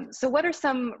 So what are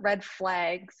some red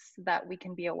flags that we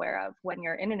can be aware of when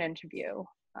you're in an interview?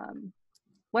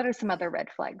 What are some other red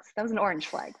flags? That was an orange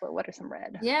flag, but what are some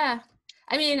red? Yeah.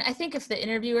 I mean, I think if the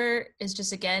interviewer is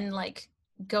just, again, like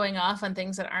going off on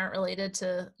things that aren't related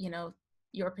to, you know,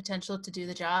 your potential to do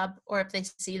the job, or if they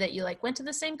see that you like went to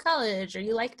the same college or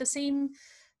you like the same,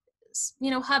 you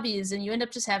know, hobbies, and you end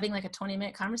up just having like a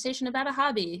 20-minute conversation about a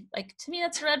hobby, like, to me,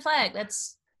 that's a red flag.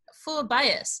 That's full of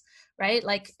bias, right?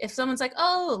 Like if someone's like,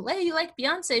 oh, Leah, you like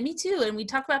Beyonce, me too, and we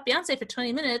talk about Beyonce for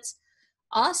 20 minutes,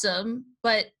 awesome,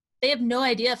 but they have no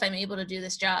idea if I'm able to do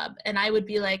this job. And I would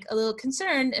be like a little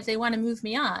concerned if they want to move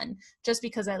me on just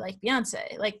because I like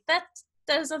Beyonce. Like that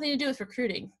has nothing to do with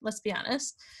recruiting, let's be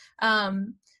honest.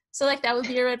 So like that would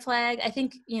be a red flag. I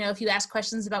think, you know, if you ask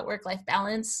questions about work-life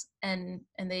balance and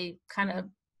they kind of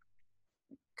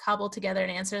cobble together an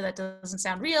answer that doesn't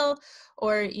sound real,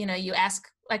 or, you know, you ask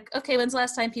like, okay, when's the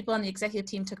last time people on the executive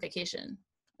team took vacation?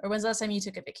 Or when's the last time you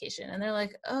took a vacation? And they're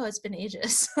like, oh, it's been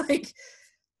ages. Like,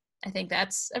 I think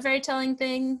that's a very telling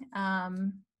thing.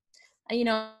 You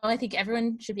know, I think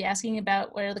everyone should be asking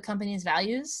about what are the company's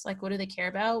values, like what do they care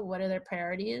about, what are their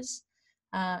priorities,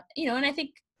 you know, and I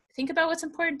think about what's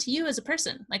important to you as a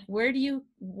person. Like where do you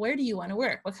want to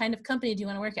work? What kind of company do you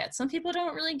want to work at? Some people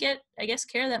don't really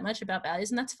care that much about values,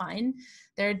 and that's fine.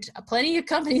 There are plenty of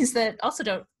companies that also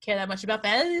don't care that much about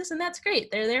values, and that's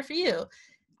great. They're there for you.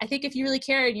 I think if you really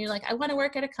care and you're like, I want to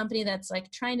work at a company that's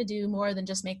like trying to do more than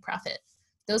just make profit,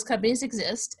 those companies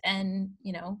exist, and,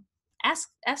 you know,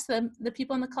 ask them, the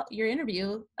people in your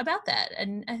interview, about that.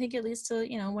 And I think it leads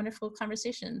to, you know, wonderful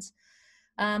conversations.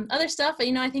 Other stuff,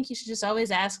 you know, I think you should just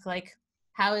always ask, like,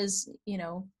 how is, you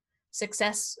know,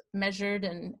 success measured,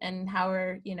 and how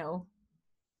are,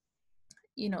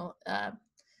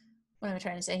 what am I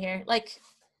trying to say here? Like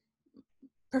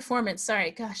performance,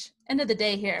 sorry, gosh, end of the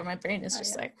day here. My brain is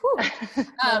just like, whew.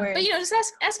 No but, you know,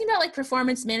 just asking about like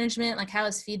performance management, like how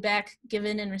is feedback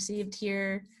given and received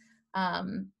here?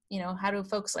 You know, how do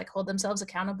folks like hold themselves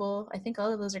accountable? I think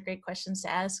all of those are great questions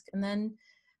to ask. And then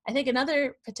I think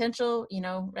another potential, you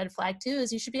know, red flag too,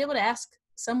 is you should be able to ask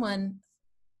someone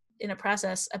in a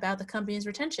process about the company's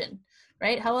retention,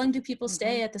 right? How long do people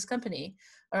stay at this company?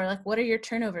 Or like, what are your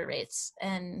turnover rates?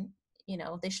 And, you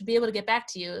know, they should be able to get back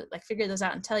to you, like figure those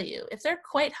out and tell you. If they're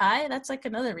quite high, that's like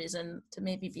another reason to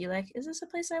maybe be like, is this a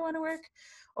place I want to work?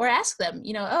 Or ask them,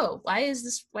 you know, oh, why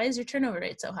is your turnover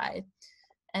rate so high?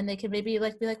 And they can maybe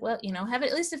like be like, well, you know, have it,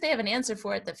 at least if they have an answer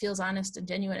for it that feels honest and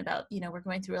genuine about, you know, we're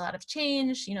going through a lot of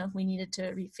change, you know, if we needed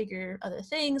to refigure other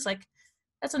things, like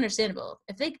that's understandable.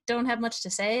 If they don't have much to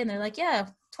say and they're like, yeah,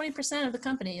 20% of the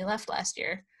company left last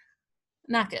year,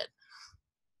 not good.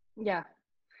 Yeah.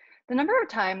 The number of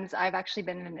times I've actually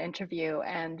been in an interview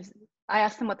and I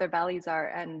ask them what their values are,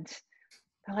 and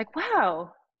they're like,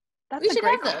 wow, that's We a should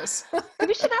great have those.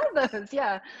 we should have those.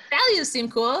 Yeah. Values seem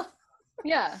cool.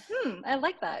 Yeah. I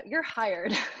like that. You're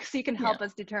hired so you can help Yeah.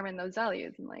 us determine those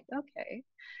values. I'm like, okay.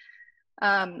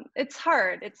 It's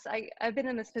hard. I've been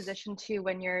in this position too,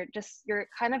 when you're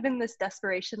kind of in this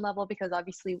desperation level because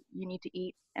obviously you need to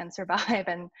eat and survive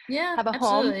and Yeah, have a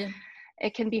home. absolutely.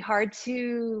 It can be hard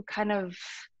to kind of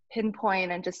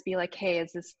pinpoint and just be like, hey,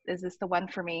 is this the one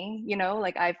for me? You know,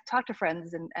 like I've talked to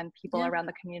friends and people Yeah. around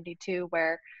the community too,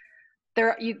 where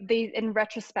they in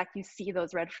retrospect, you see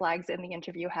those red flags in the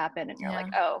interview happen and you're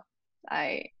like, oh,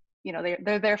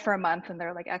 they're there for a month and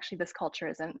they're like, actually this culture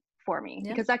isn't for me,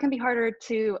 because that can be harder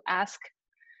to ask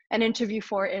an interview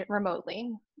for it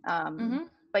remotely.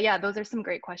 But yeah, those are some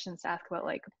great questions to ask about,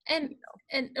 like, and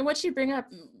what you bring up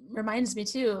reminds me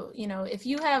too, you know, if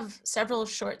you have several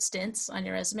short stints on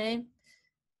your resume,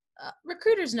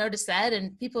 recruiters notice that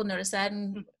and people notice that,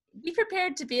 and be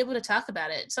prepared to be able to talk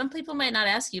about it. Some people might not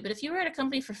ask you, but if you were at a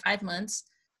company for 5 months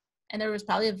and there was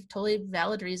probably a totally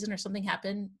valid reason or something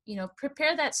happened,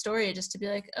 prepare that story just to be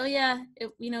like, oh yeah,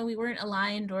 we weren't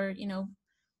aligned, or,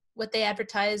 what they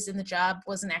advertised in the job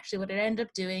wasn't actually what it ended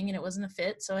up doing and it wasn't a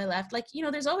fit. So I left. Like,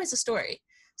 there's always a story.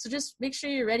 So just make sure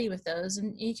you're ready with those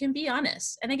and you can be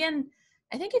honest. And again,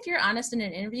 I think if you're honest in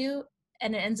an interview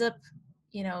and it ends up,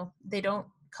 they don't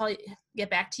call you, get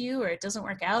back to you, or it doesn't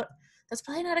work out, that's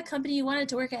probably not a company you wanted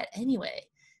to work at anyway.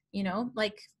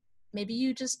 Like maybe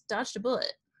you just dodged a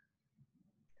bullet.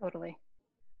 Totally.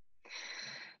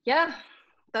 Yeah.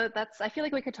 I feel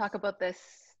like we could talk about this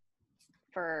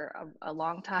for a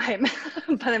long time,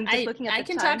 but I'm just looking at the time. I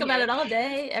can talk about it all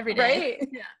day, every day. Right?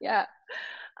 Yeah.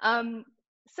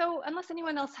 So unless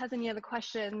anyone else has any other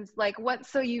questions, like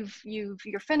so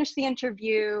you're finished the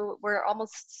interview. We're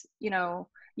almost,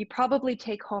 you probably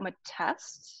take home a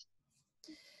test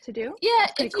to do. Yeah.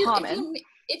 It's pretty common.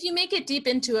 If you make it deep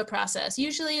into a process,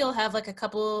 usually you'll have like a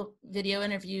couple video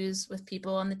interviews with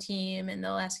people on the team, and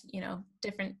they'll ask,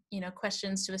 different,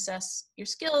 questions to assess your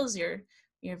skills, your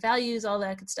values, all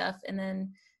that good stuff. And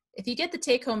then if you get the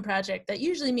take-home project, that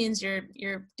usually means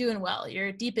you're doing well.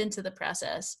 You're deep into the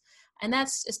process. And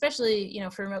that's especially,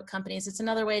 for remote companies, it's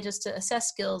another way just to assess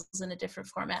skills in a different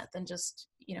format than just,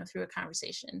 through a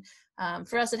conversation.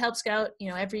 For us at Help Scout,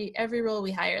 every role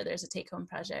we hire, there's a take-home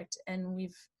project. And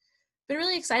we've been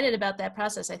really excited about that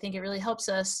process. I think it really helps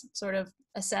us sort of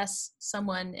assess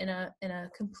someone in a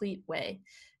complete way.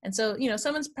 And so,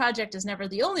 someone's project is never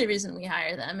the only reason we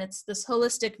hire them. It's this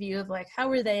holistic view of like, how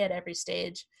were they at every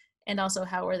stage? And also,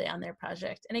 how were they on their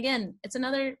project? And again, it's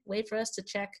another way for us to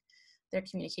check their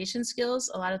communication skills.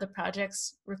 A lot of the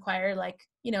projects require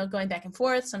going back and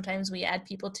forth. Sometimes we add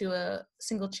people to a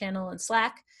single channel in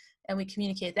Slack and we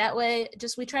communicate that way.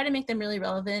 We try to make them really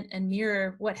relevant and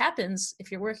mirror what happens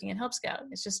if you're working in Help Scout.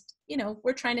 It's just,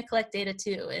 we're trying to collect data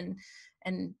too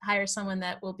and hire someone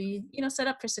that will be, set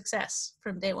up for success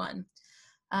from day one.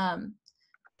 And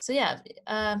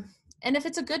if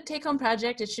it's a good take-home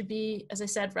project, it should be, as I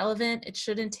said, relevant. It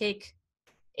shouldn't take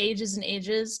ages and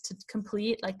ages to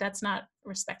complete. Like, that's not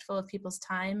respectful of people's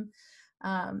time.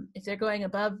 If they're going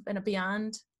above and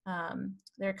beyond,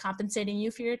 they're compensating you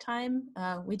for your time.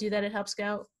 We do that at Help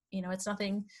Scout. It's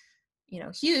nothing,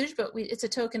 huge, but it's a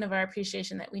token of our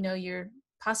appreciation that we know you're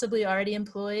possibly already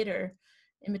employed or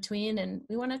in between, and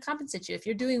we want to compensate you. If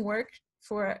you're doing work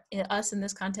for us in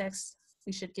this context,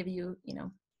 we should give you,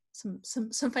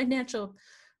 some financial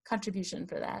contribution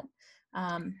for that.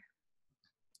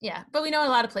 But we know a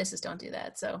lot of places don't do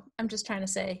that. So I'm just trying to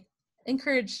say,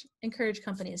 encourage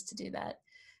companies to do that.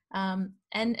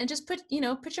 And just put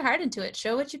your heart into it.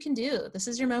 Show what you can do. This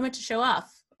is your moment to show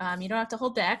off. You don't have to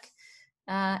hold back,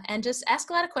 and just ask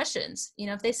a lot of questions.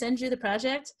 If they send you the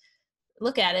project,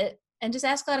 look at it and just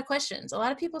ask a lot of questions. A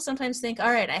lot of people sometimes think,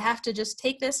 all right, I have to just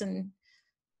take this and,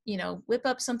 whip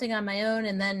up something on my own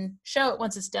and then show it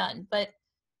once it's done. But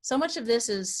so much of this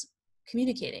is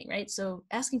communicating, right? So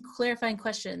asking clarifying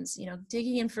questions,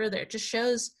 digging in further, just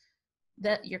shows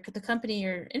that the company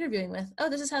you're interviewing with, oh,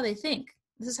 this is how they think.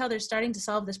 This is how they're starting to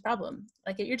solve this problem.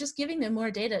 Like, you're just giving them more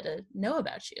data to know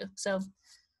about you. So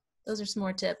those are some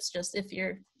more tips, just if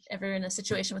you're ever in a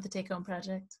situation with a take-home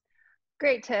project.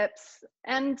 Great tips.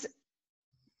 And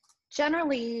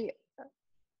generally,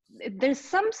 there's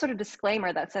some sort of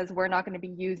disclaimer that says we're not going to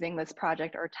be using this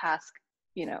project or task,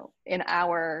 in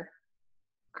our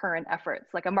current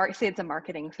efforts. Like say it's a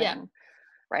marketing thing,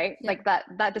 right? Yeah. Like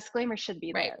that disclaimer should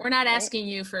be there. Right. We're not asking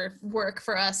you for work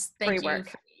for us. Thank Free you.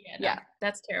 Work. Yeah,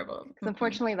 that's terrible.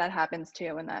 Unfortunately, that happens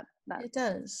too, and that it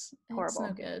does. Horrible.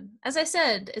 It's no good. As I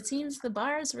said, it seems the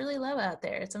bar is really low out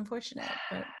there. It's unfortunate,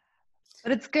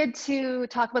 but it's good to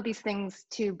talk about these things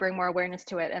to bring more awareness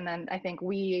to it. And then I think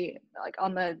we,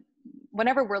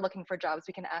 whenever we're looking for jobs,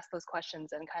 we can ask those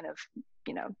questions and kind of,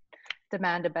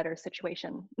 demand a better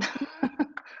situation.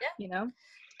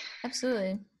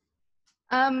 Absolutely.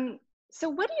 So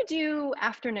what do you do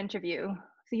after an interview?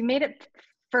 So you made it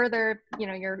further,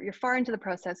 you're far into the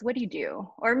process. What do you do?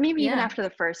 Or maybe even after the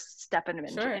first step in an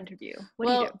interview, what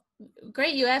do you do?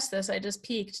 Great you asked this. I just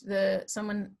peeked.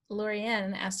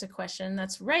 Lorianne asked a question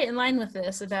that's right in line with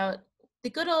this about the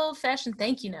good old fashioned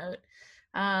thank you note,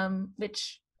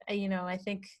 which, I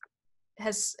think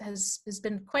has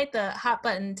been quite the hot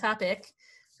button topic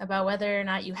about whether or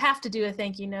not you have to do a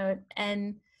thank you note.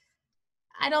 And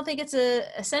I don't think it's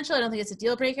essential. I don't think it's a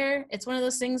deal breaker. It's one of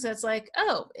those things that's like,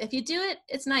 oh, if you do it,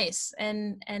 it's nice.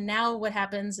 And now what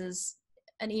happens is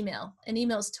an email. An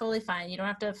email is totally fine. You don't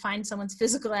have to find someone's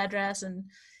physical address and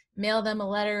mail them a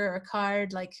letter or a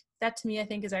card. Like, that to me, I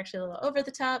think is actually a little over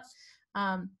the top.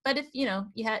 But if,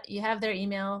 you have their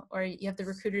email or you have the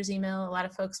recruiter's email, a lot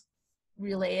of folks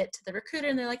relay it to the recruiter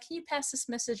and they're like, can you pass this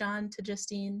message on to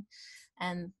Justine?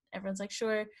 And everyone's like,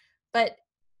 sure. But,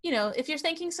 if you're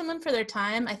thanking someone for their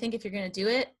time, I think if you're going to do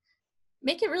it,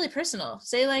 make it really personal.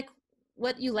 Say like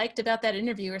what you liked about that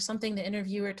interview or something the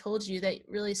interviewer told you that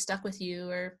really stuck with you,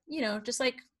 or, just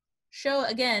like show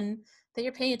again that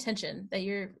you're paying attention, that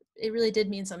it really did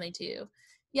mean something to you.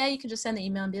 Yeah, you can just send the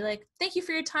email and be like, thank you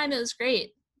for your time. It was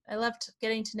great. I loved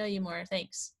getting to know you more.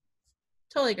 Thanks.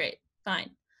 Totally great.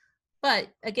 Fine. But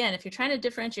again, if you're trying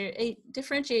to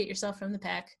differentiate yourself from the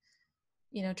pack,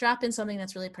 drop in something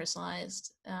that's really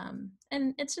personalized.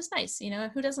 And it's just nice,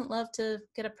 who doesn't love to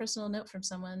get a personal note from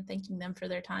someone thanking them for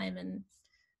their time and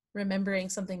remembering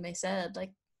something they said?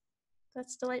 Like,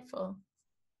 that's delightful.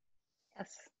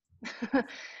 Yes.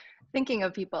 Thinking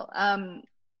of people.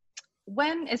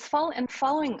 When is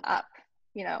following up,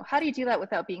 how do you do that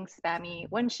without being spammy?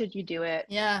 When should you do it?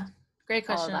 Yeah, great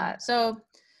question. So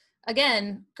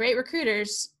again, great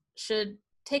recruiters should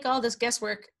take all this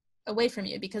guesswork away from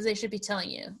you, because they should be telling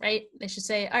you, right? They should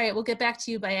say, all right, we'll get back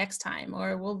to you by X time,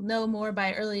 or we'll know more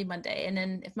by early Monday. And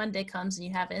then if Monday comes and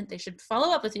you haven't, they should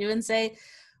follow up with you and say,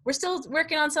 we're still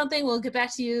working on something. We'll get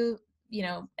back to you,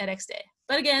 at X day.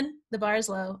 But again, the bar is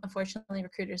low. Unfortunately,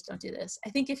 recruiters don't do this. I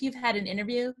think if you've had an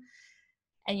interview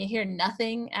and you hear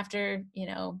nothing after,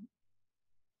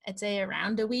 I'd say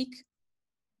around a week,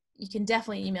 you can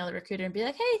definitely email the recruiter and be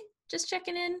like, hey, just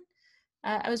checking in.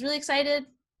 I was really excited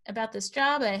about this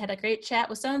job. I had a great chat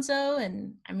with so-and-so,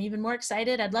 and I'm even more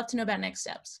excited. I'd love to know about next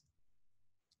steps.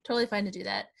 Totally fine to do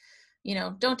that.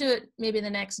 Don't do it maybe the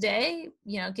next day,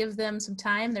 give them some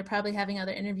time. They're probably having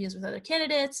other interviews with other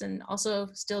candidates and also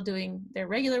still doing their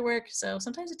regular work. So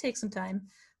sometimes it takes some time,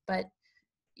 but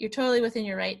you're totally within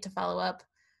your right to follow up.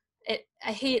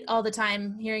 I hate all the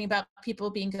time hearing about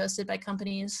people being ghosted by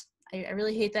companies. I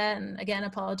really hate that. And again,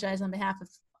 apologize on behalf of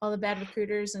all the bad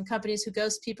recruiters and companies who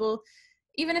ghost people.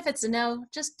 Even if it's a no,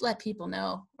 just let people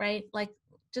know, right? Like,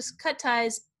 just cut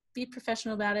ties, be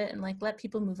professional about it, and let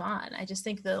people move on. I just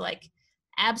think the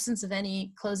absence of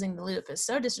any closing the loop is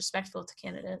so disrespectful to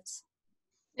candidates.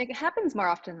 It happens more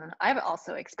often than I've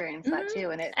also experienced that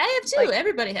too. And I have too.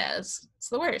 Everybody has. It's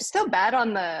the worst. It's so bad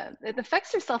it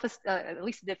affects your self, at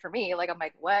least it did for me. I'm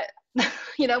like, what?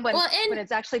 When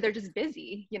it's actually, they're just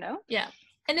busy, Yeah.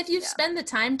 And if you spend the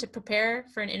time to prepare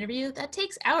for an interview, that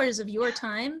takes hours of your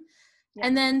time. Yeah.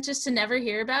 And then just to never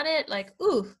hear about it,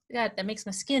 ooh, God, that makes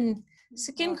my skin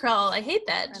crawl. I hate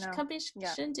that. Companies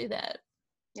shouldn't do that.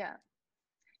 Yeah.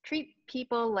 Treat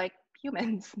people like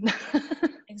humans.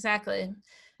 Exactly.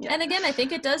 Yeah. And again, I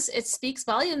think it speaks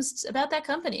volumes about that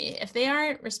company. If they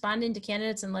aren't responding to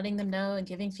candidates and letting them know and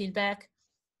giving feedback,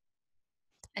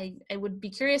 I would be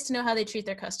curious to know how they treat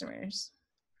their customers.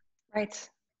 Right,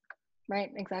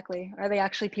 exactly. Are they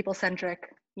actually people-centric?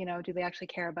 Do they actually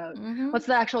care about what's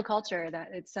the actual culture? That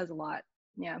it says a lot.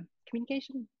 Yeah,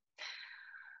 communication.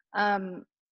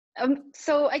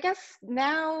 So I guess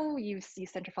now you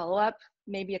sent your follow-up.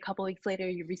 Maybe a couple weeks later,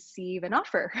 you receive an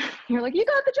offer. You're like, you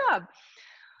got the job.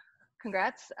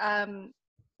 Congrats.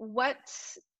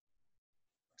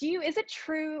 Is it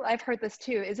true? I've heard this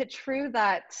too. Is it true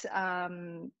that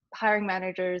hiring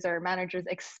managers or managers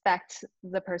expect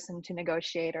the person to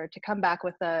negotiate or to come back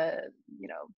with a,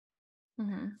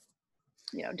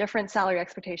 different salary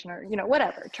expectation or,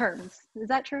 whatever terms? Is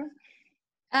that true?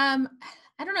 I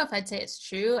don't know if I'd say it's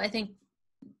true. I think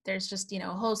there's just, a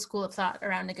whole school of thought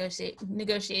around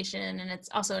negotiation, and it's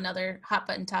also another hot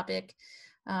button topic.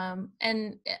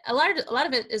 And a lot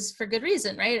of it is for good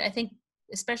reason, right? I think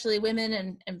especially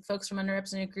women and folks from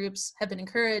underrepresented groups have been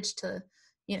encouraged to,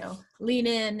 lean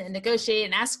in and negotiate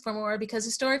and ask for more because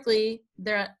historically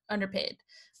they're underpaid.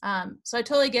 So I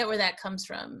totally get where that comes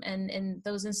from. And in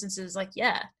those instances,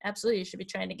 yeah, absolutely, you should be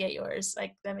trying to get yours.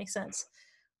 That makes sense.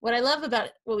 What I love about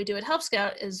what we do at Help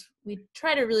Scout is we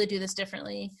try to really do this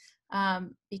differently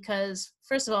because,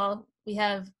 first of all, we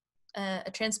have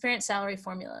a transparent salary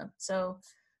formula. So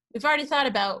we've already thought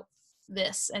about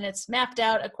this, and it's mapped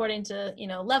out according to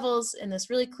levels in this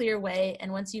really clear way.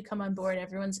 And once you come on board,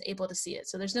 everyone's able to see it.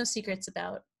 So there's no secrets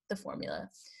about the formula.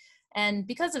 And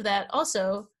because of that,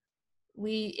 also,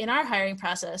 in our hiring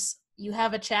process, you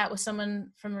have a chat with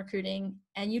someone from recruiting,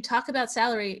 and you talk about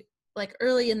salary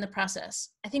early in the process.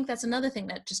 I think that's another thing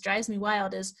that just drives me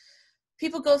wild is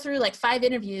people go through 5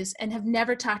 interviews and have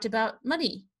never talked about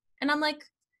money. And I'm like,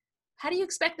 how do you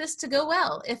expect this to go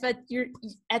well if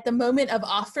at the moment of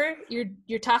offer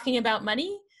you're talking about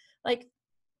money?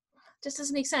 Just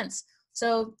doesn't make sense.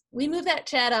 So we move that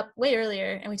chat up way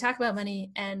earlier and we talk about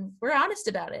money and we're honest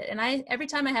about it. And every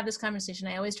time I have this conversation,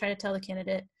 I always try to tell the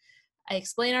candidate, I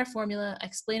explain our formula, I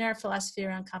explain our philosophy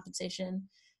around compensation,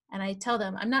 and I tell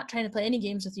them, I'm not trying to play any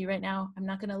games with you right now. I'm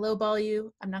not going to lowball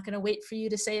you. I'm not going to wait for you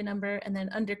to say a number and then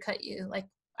undercut you. Like,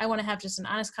 I want to have just an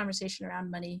honest conversation around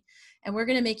money, and we're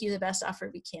going to make you the best offer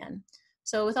we can.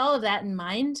 So with all of that in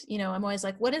mind, I'm always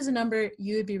like, what is a number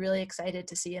you would be really excited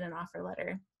to see in an offer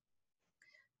letter?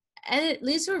 And it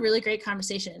leads to a really great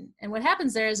conversation. And what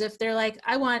happens there is if they're like,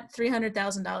 I want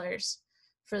 $300,000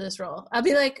 for this role, I'll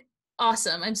be like,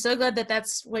 awesome. I'm so glad that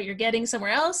that's what you're getting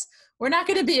somewhere else. We're not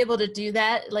going to be able to do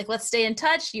that. Like, let's stay in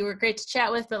touch. You were great to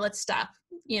chat with, but let's stop,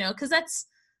 because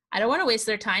I don't want to waste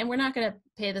their time. We're not going to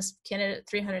pay this candidate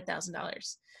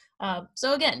 $300,000.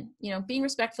 So again, being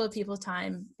respectful of people's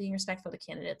time, being respectful to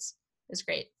candidates is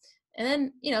great. And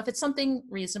then, if it's something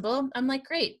reasonable, I'm like,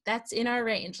 great, that's in our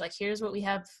range. Like, here's what we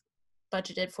have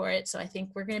budgeted for it. So I think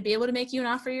we're going to be able to make you an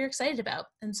offer you're excited about.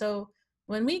 And so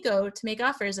when we go to make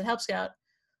offers at Help Scout,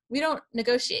 we don't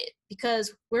negotiate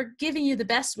because we're giving you the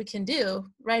best we can do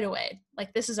right away.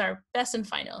 Like, this is our best and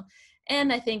final.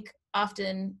 And I think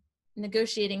often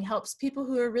negotiating helps people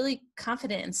who are really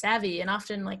confident and savvy and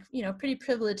often pretty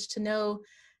privileged to know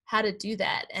how to do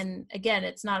that. And again,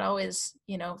 it's not always,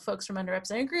 folks from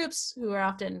underrepresented groups who are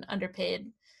often underpaid.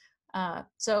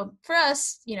 So for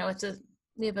us,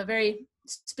 we have a very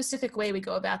specific way we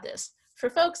go about this. For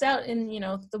folks out in,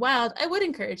 the wild, I would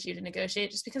encourage you to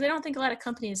negotiate just because I don't think a lot of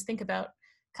companies think about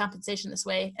compensation this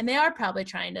way. And they are probably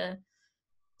trying to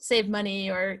save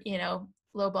money or,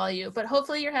 lowball you. But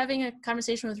hopefully you're having a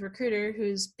conversation with a recruiter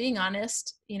who's being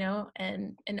honest,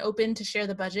 and open to share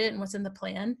the budget and what's in the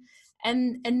plan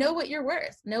and know what you're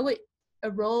worth, know what a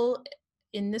role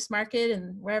in this market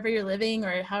and wherever you're living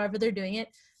or however they're doing it,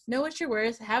 know what you're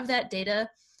worth, have that data.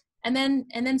 And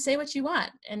then say what you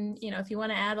want. And, if you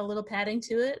want to add a little padding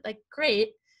to it, like,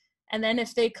 great. And then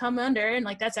if they come under and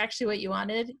that's actually what you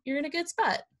wanted, you're in a good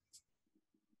spot.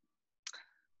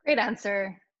 Great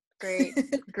answer. Great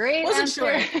Wasn't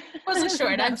answer. Wasn't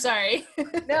short. I'm sorry.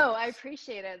 No, I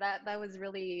appreciate it. That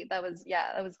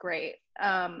was great.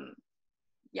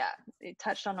 Yeah, it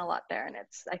touched on a lot there, and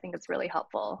I think it's really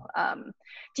helpful.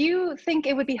 Do you think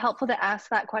it would be helpful to ask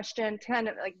that question to kind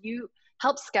of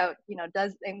Help Scout,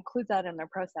 does include that in their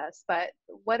process, but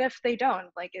what if they don't?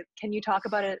 Can you talk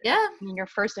about it in your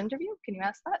first interview? Can you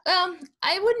ask that?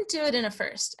 I wouldn't do it in a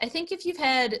first. I think if you've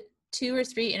had 2 or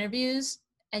 3 interviews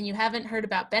and you haven't heard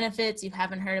about benefits, you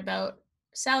haven't heard about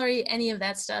salary, any of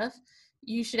that stuff,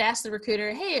 you should ask the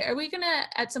recruiter, hey, are we going to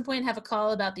at some point have a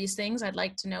call about these things? I'd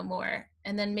like to know more.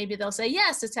 And then maybe they'll say,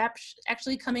 yes, it's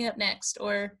actually coming up next.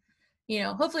 Or,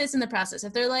 hopefully it's in the process.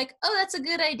 If they're like, oh, that's a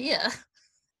good idea.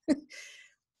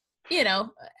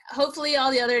 Hopefully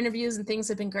all the other interviews and things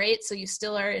have been great, so you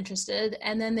still are interested,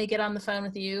 and then they get on the phone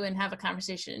with you and have a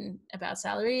conversation about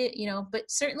salary,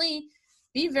 but certainly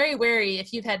be very wary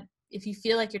if you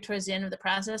feel like you're towards the end of the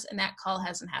process and that call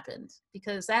hasn't happened,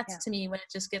 because that's to me when it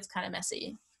just gets kind of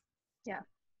messy. Yeah.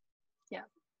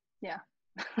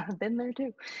 I've been there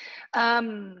too.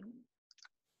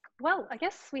 Well, I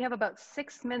guess we have about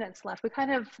 6 minutes left. We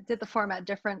kind of did the format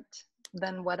different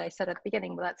than what I said at the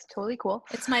beginning, but that's totally cool.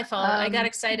 It's my fault. I got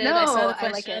excited. I saw the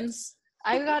questions.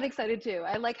 I got excited too.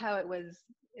 I like how it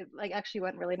actually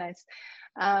went really nice.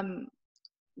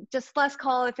 Just last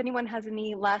call, if anyone has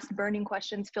any last burning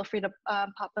questions, feel free to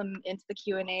pop them into the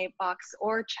Q&A box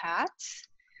or chat.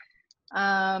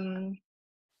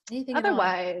 Anything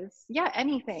otherwise,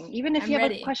 anything. Even if you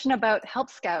have a question about Help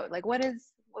Scout, what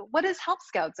is Help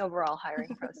Scout's overall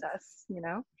hiring process,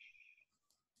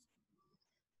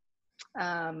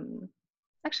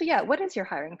 Actually, what is your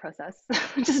hiring process?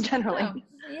 Just generally.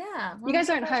 Well, you guys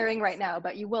aren't hiring right now,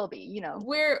 but you will be,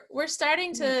 We're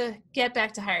starting to get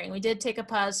back to hiring. We did take a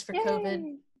pause for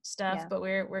COVID stuff, but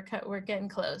we're getting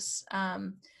close.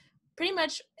 Pretty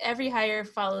much every hire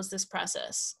follows this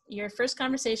process. Your first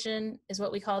conversation is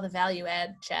what we call the value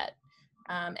add chat.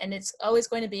 And it's always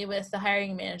going to be with the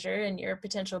hiring manager and your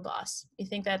potential boss. We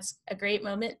think that's a great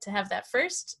moment to have that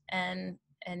first and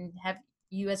have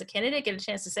you as a candidate get a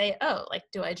chance to say, oh,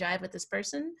 do I jive with this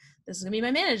person? This is gonna be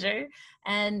my manager.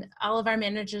 And all of our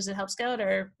managers at Help Scout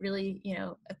are really,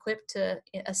 equipped to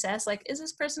assess, is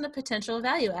this person a potential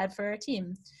value add for our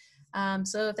team?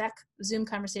 So if that Zoom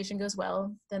conversation goes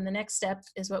well, then the next step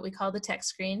is what we call the tech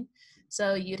screen.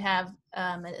 So you'd have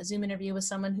a Zoom interview with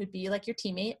someone who'd be your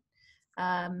teammate.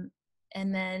 And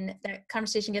then that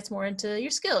conversation gets more into your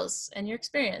skills and your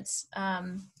experience.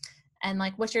 And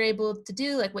what you're able to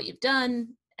do, what you've done.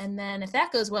 And then if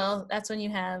that goes well, that's when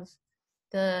you have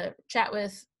the chat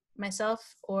with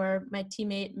myself or my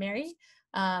teammate, Mary.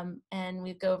 And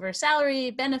we go over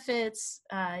salary, benefits,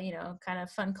 kind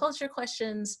of fun culture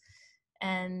questions.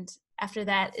 And after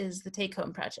that is the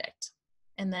take-home project.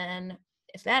 And then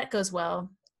if that goes well,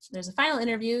 there's a final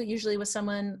interview, usually with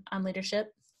someone on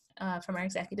leadership from our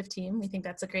executive team. We think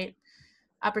that's a great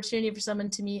opportunity for someone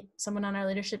to meet someone on our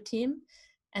leadership team.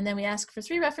 And then we ask for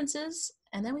 3 references,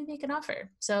 and then we make an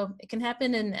offer. So it can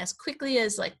happen in as quickly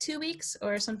as like 2 weeks,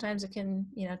 or sometimes it can,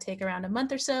 take around a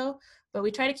month or so, but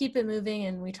we try to keep it moving,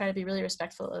 and we try to be really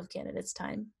respectful of candidates'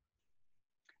 time.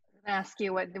 I'm gonna ask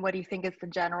you, what do you think is the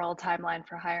general timeline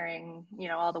for hiring,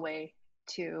 all the way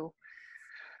to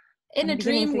in a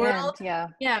dream world?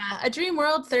 End? Yeah, a dream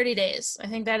world, 30 days. I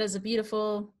think that is a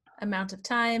beautiful amount of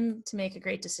time to make a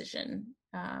great decision.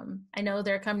 I know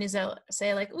there are companies that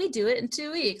say like, we do it in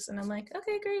 2 weeks, and I'm like,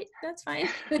 okay, great, that's fine.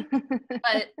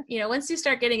 But once you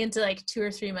start getting into like 2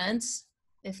 or 3 months,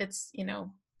 if it's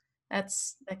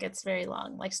that gets very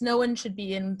long. Like, no one should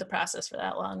be in the process for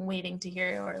that long, waiting to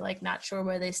hear, or like not sure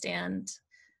where they stand.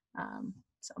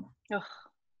 Ugh,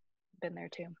 been there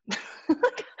too.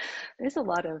 There's a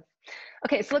lot of.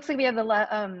 Okay, so looks like we have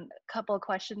a couple of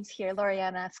questions here.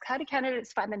 Lorianne asks, how do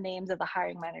candidates find the names of the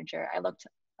hiring manager? I looked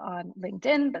on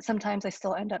LinkedIn, but sometimes I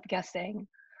still end up guessing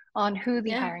on who the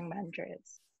hiring manager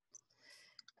is.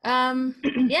 I mean,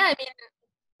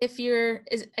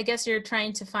 I guess you're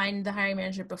trying to find the hiring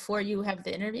manager before you have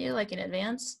the interview, like in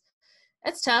advance.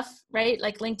 That's tough, right?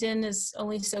 Like LinkedIn is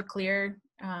only so clear.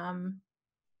 And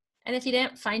if you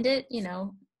didn't find it,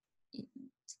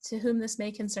 to whom this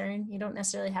may concern, you don't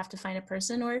necessarily have to find a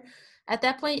person, or at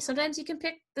that point, sometimes you can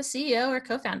pick the CEO or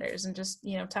co-founders and just,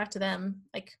 talk to them.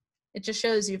 Like, it just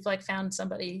shows you've like found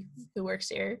somebody who works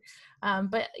here.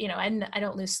 But, I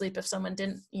don't lose sleep if someone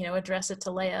didn't, address it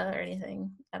to Leah or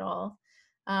anything at all.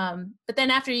 But then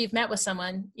after you've met with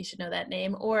someone, you should know that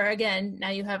name. Or again, now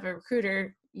you have a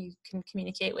recruiter you can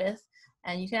communicate with,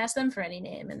 and you can ask them for any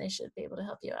name, and they should be able to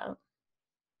help you out.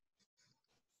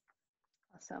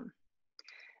 Awesome.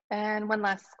 And one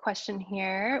last question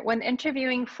here. When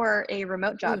interviewing for a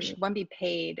remote job, should one be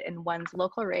paid in one's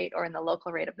local rate or in the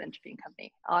local rate of the interviewing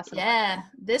company? Awesome. Yeah,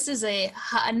 question. This is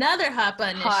another hot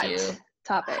button issue.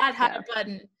 Topic. Hot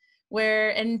button,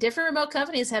 and different remote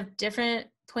companies have different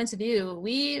points of view.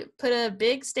 We put a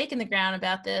big stake in the ground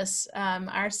about this.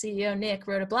 Our CEO, Nick,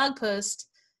 wrote a blog post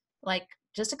like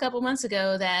just a couple months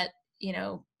ago that,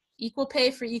 equal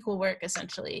pay for equal work,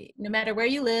 essentially. No matter where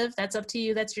you live, that's up to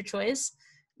you. That's your choice.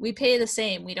 We pay the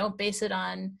same. We don't base it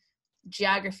on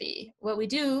geography. What we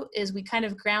do is we kind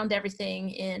of ground everything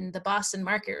in the Boston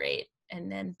market rate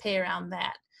and then pay around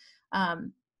that.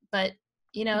 But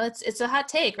it's a hot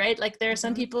take, right? Like, there are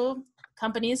some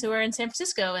companies who are in San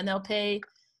Francisco, and they'll pay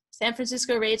San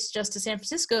Francisco rates just to San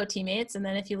Francisco teammates. And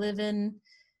then if you live in,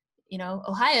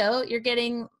 Ohio, you're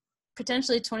getting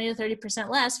potentially 20 to 30%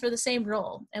 less for the same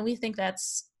role. And we think that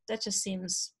just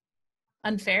seems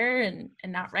unfair and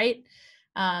not right.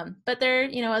 But there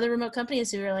are, other remote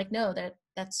companies who are like, no,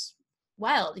 that's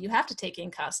wild. You have to take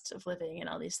in cost of living and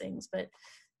all these things. But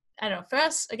I don't know, for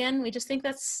us, again, we just think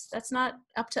that's not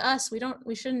up to us.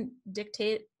 We shouldn't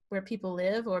dictate where people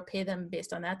live or pay them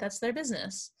based on that. That's their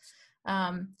business.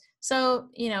 So,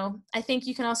 I think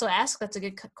you can also ask, that's a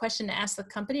good question to ask the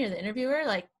company or the interviewer,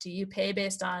 like, do you pay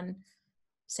based on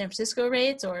San Francisco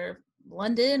rates or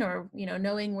London, or,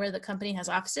 knowing where the company has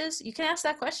offices? You can ask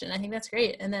that question. I think that's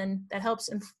great. And then that helps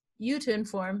you to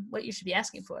inform what you should be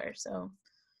asking for. So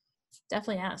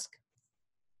definitely ask.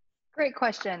 Great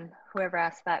question, whoever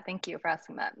asked that. Thank you for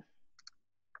asking that.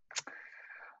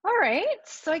 All right,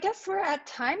 so I guess we're at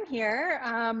time here.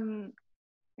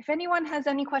 If anyone has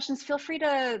any questions, feel free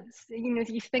to, if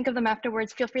you think of them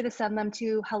afterwards, feel free to send them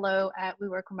to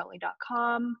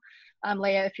hello@weworkremotely.com.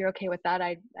 Leah, if you're okay with that,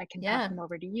 I can pass them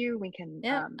over to you. We can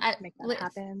make that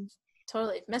happen.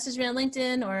 Totally. Message me on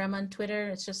LinkedIn, or I'm on Twitter.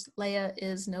 It's just Leah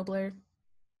is Nobler.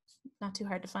 Not too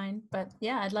hard to find. But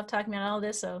yeah, I'd love talking about all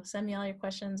this. So send me all your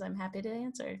questions. I'm happy to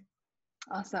answer.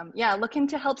 Awesome. Yeah, look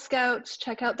into Help Scouts.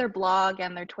 Check out their blog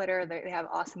and their Twitter. They have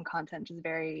awesome content, just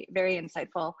very, very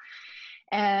insightful.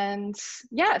 And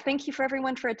yeah, thank you for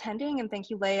everyone for attending, and thank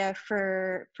you, Leah,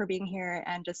 for being here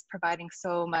and just providing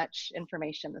so much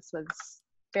information. This was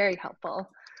very helpful.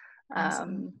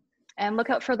 Awesome. And look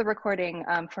out for the recording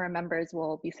for our members.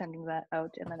 We'll be sending that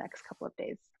out in the next couple of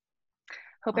days.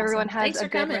 Hope everyone has a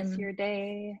good rest of your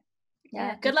day.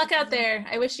 Yeah, good luck out there.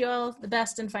 I wish you all the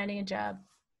best in finding a job.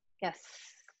 Yes,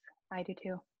 I do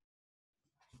too.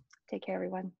 Take care,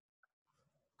 everyone.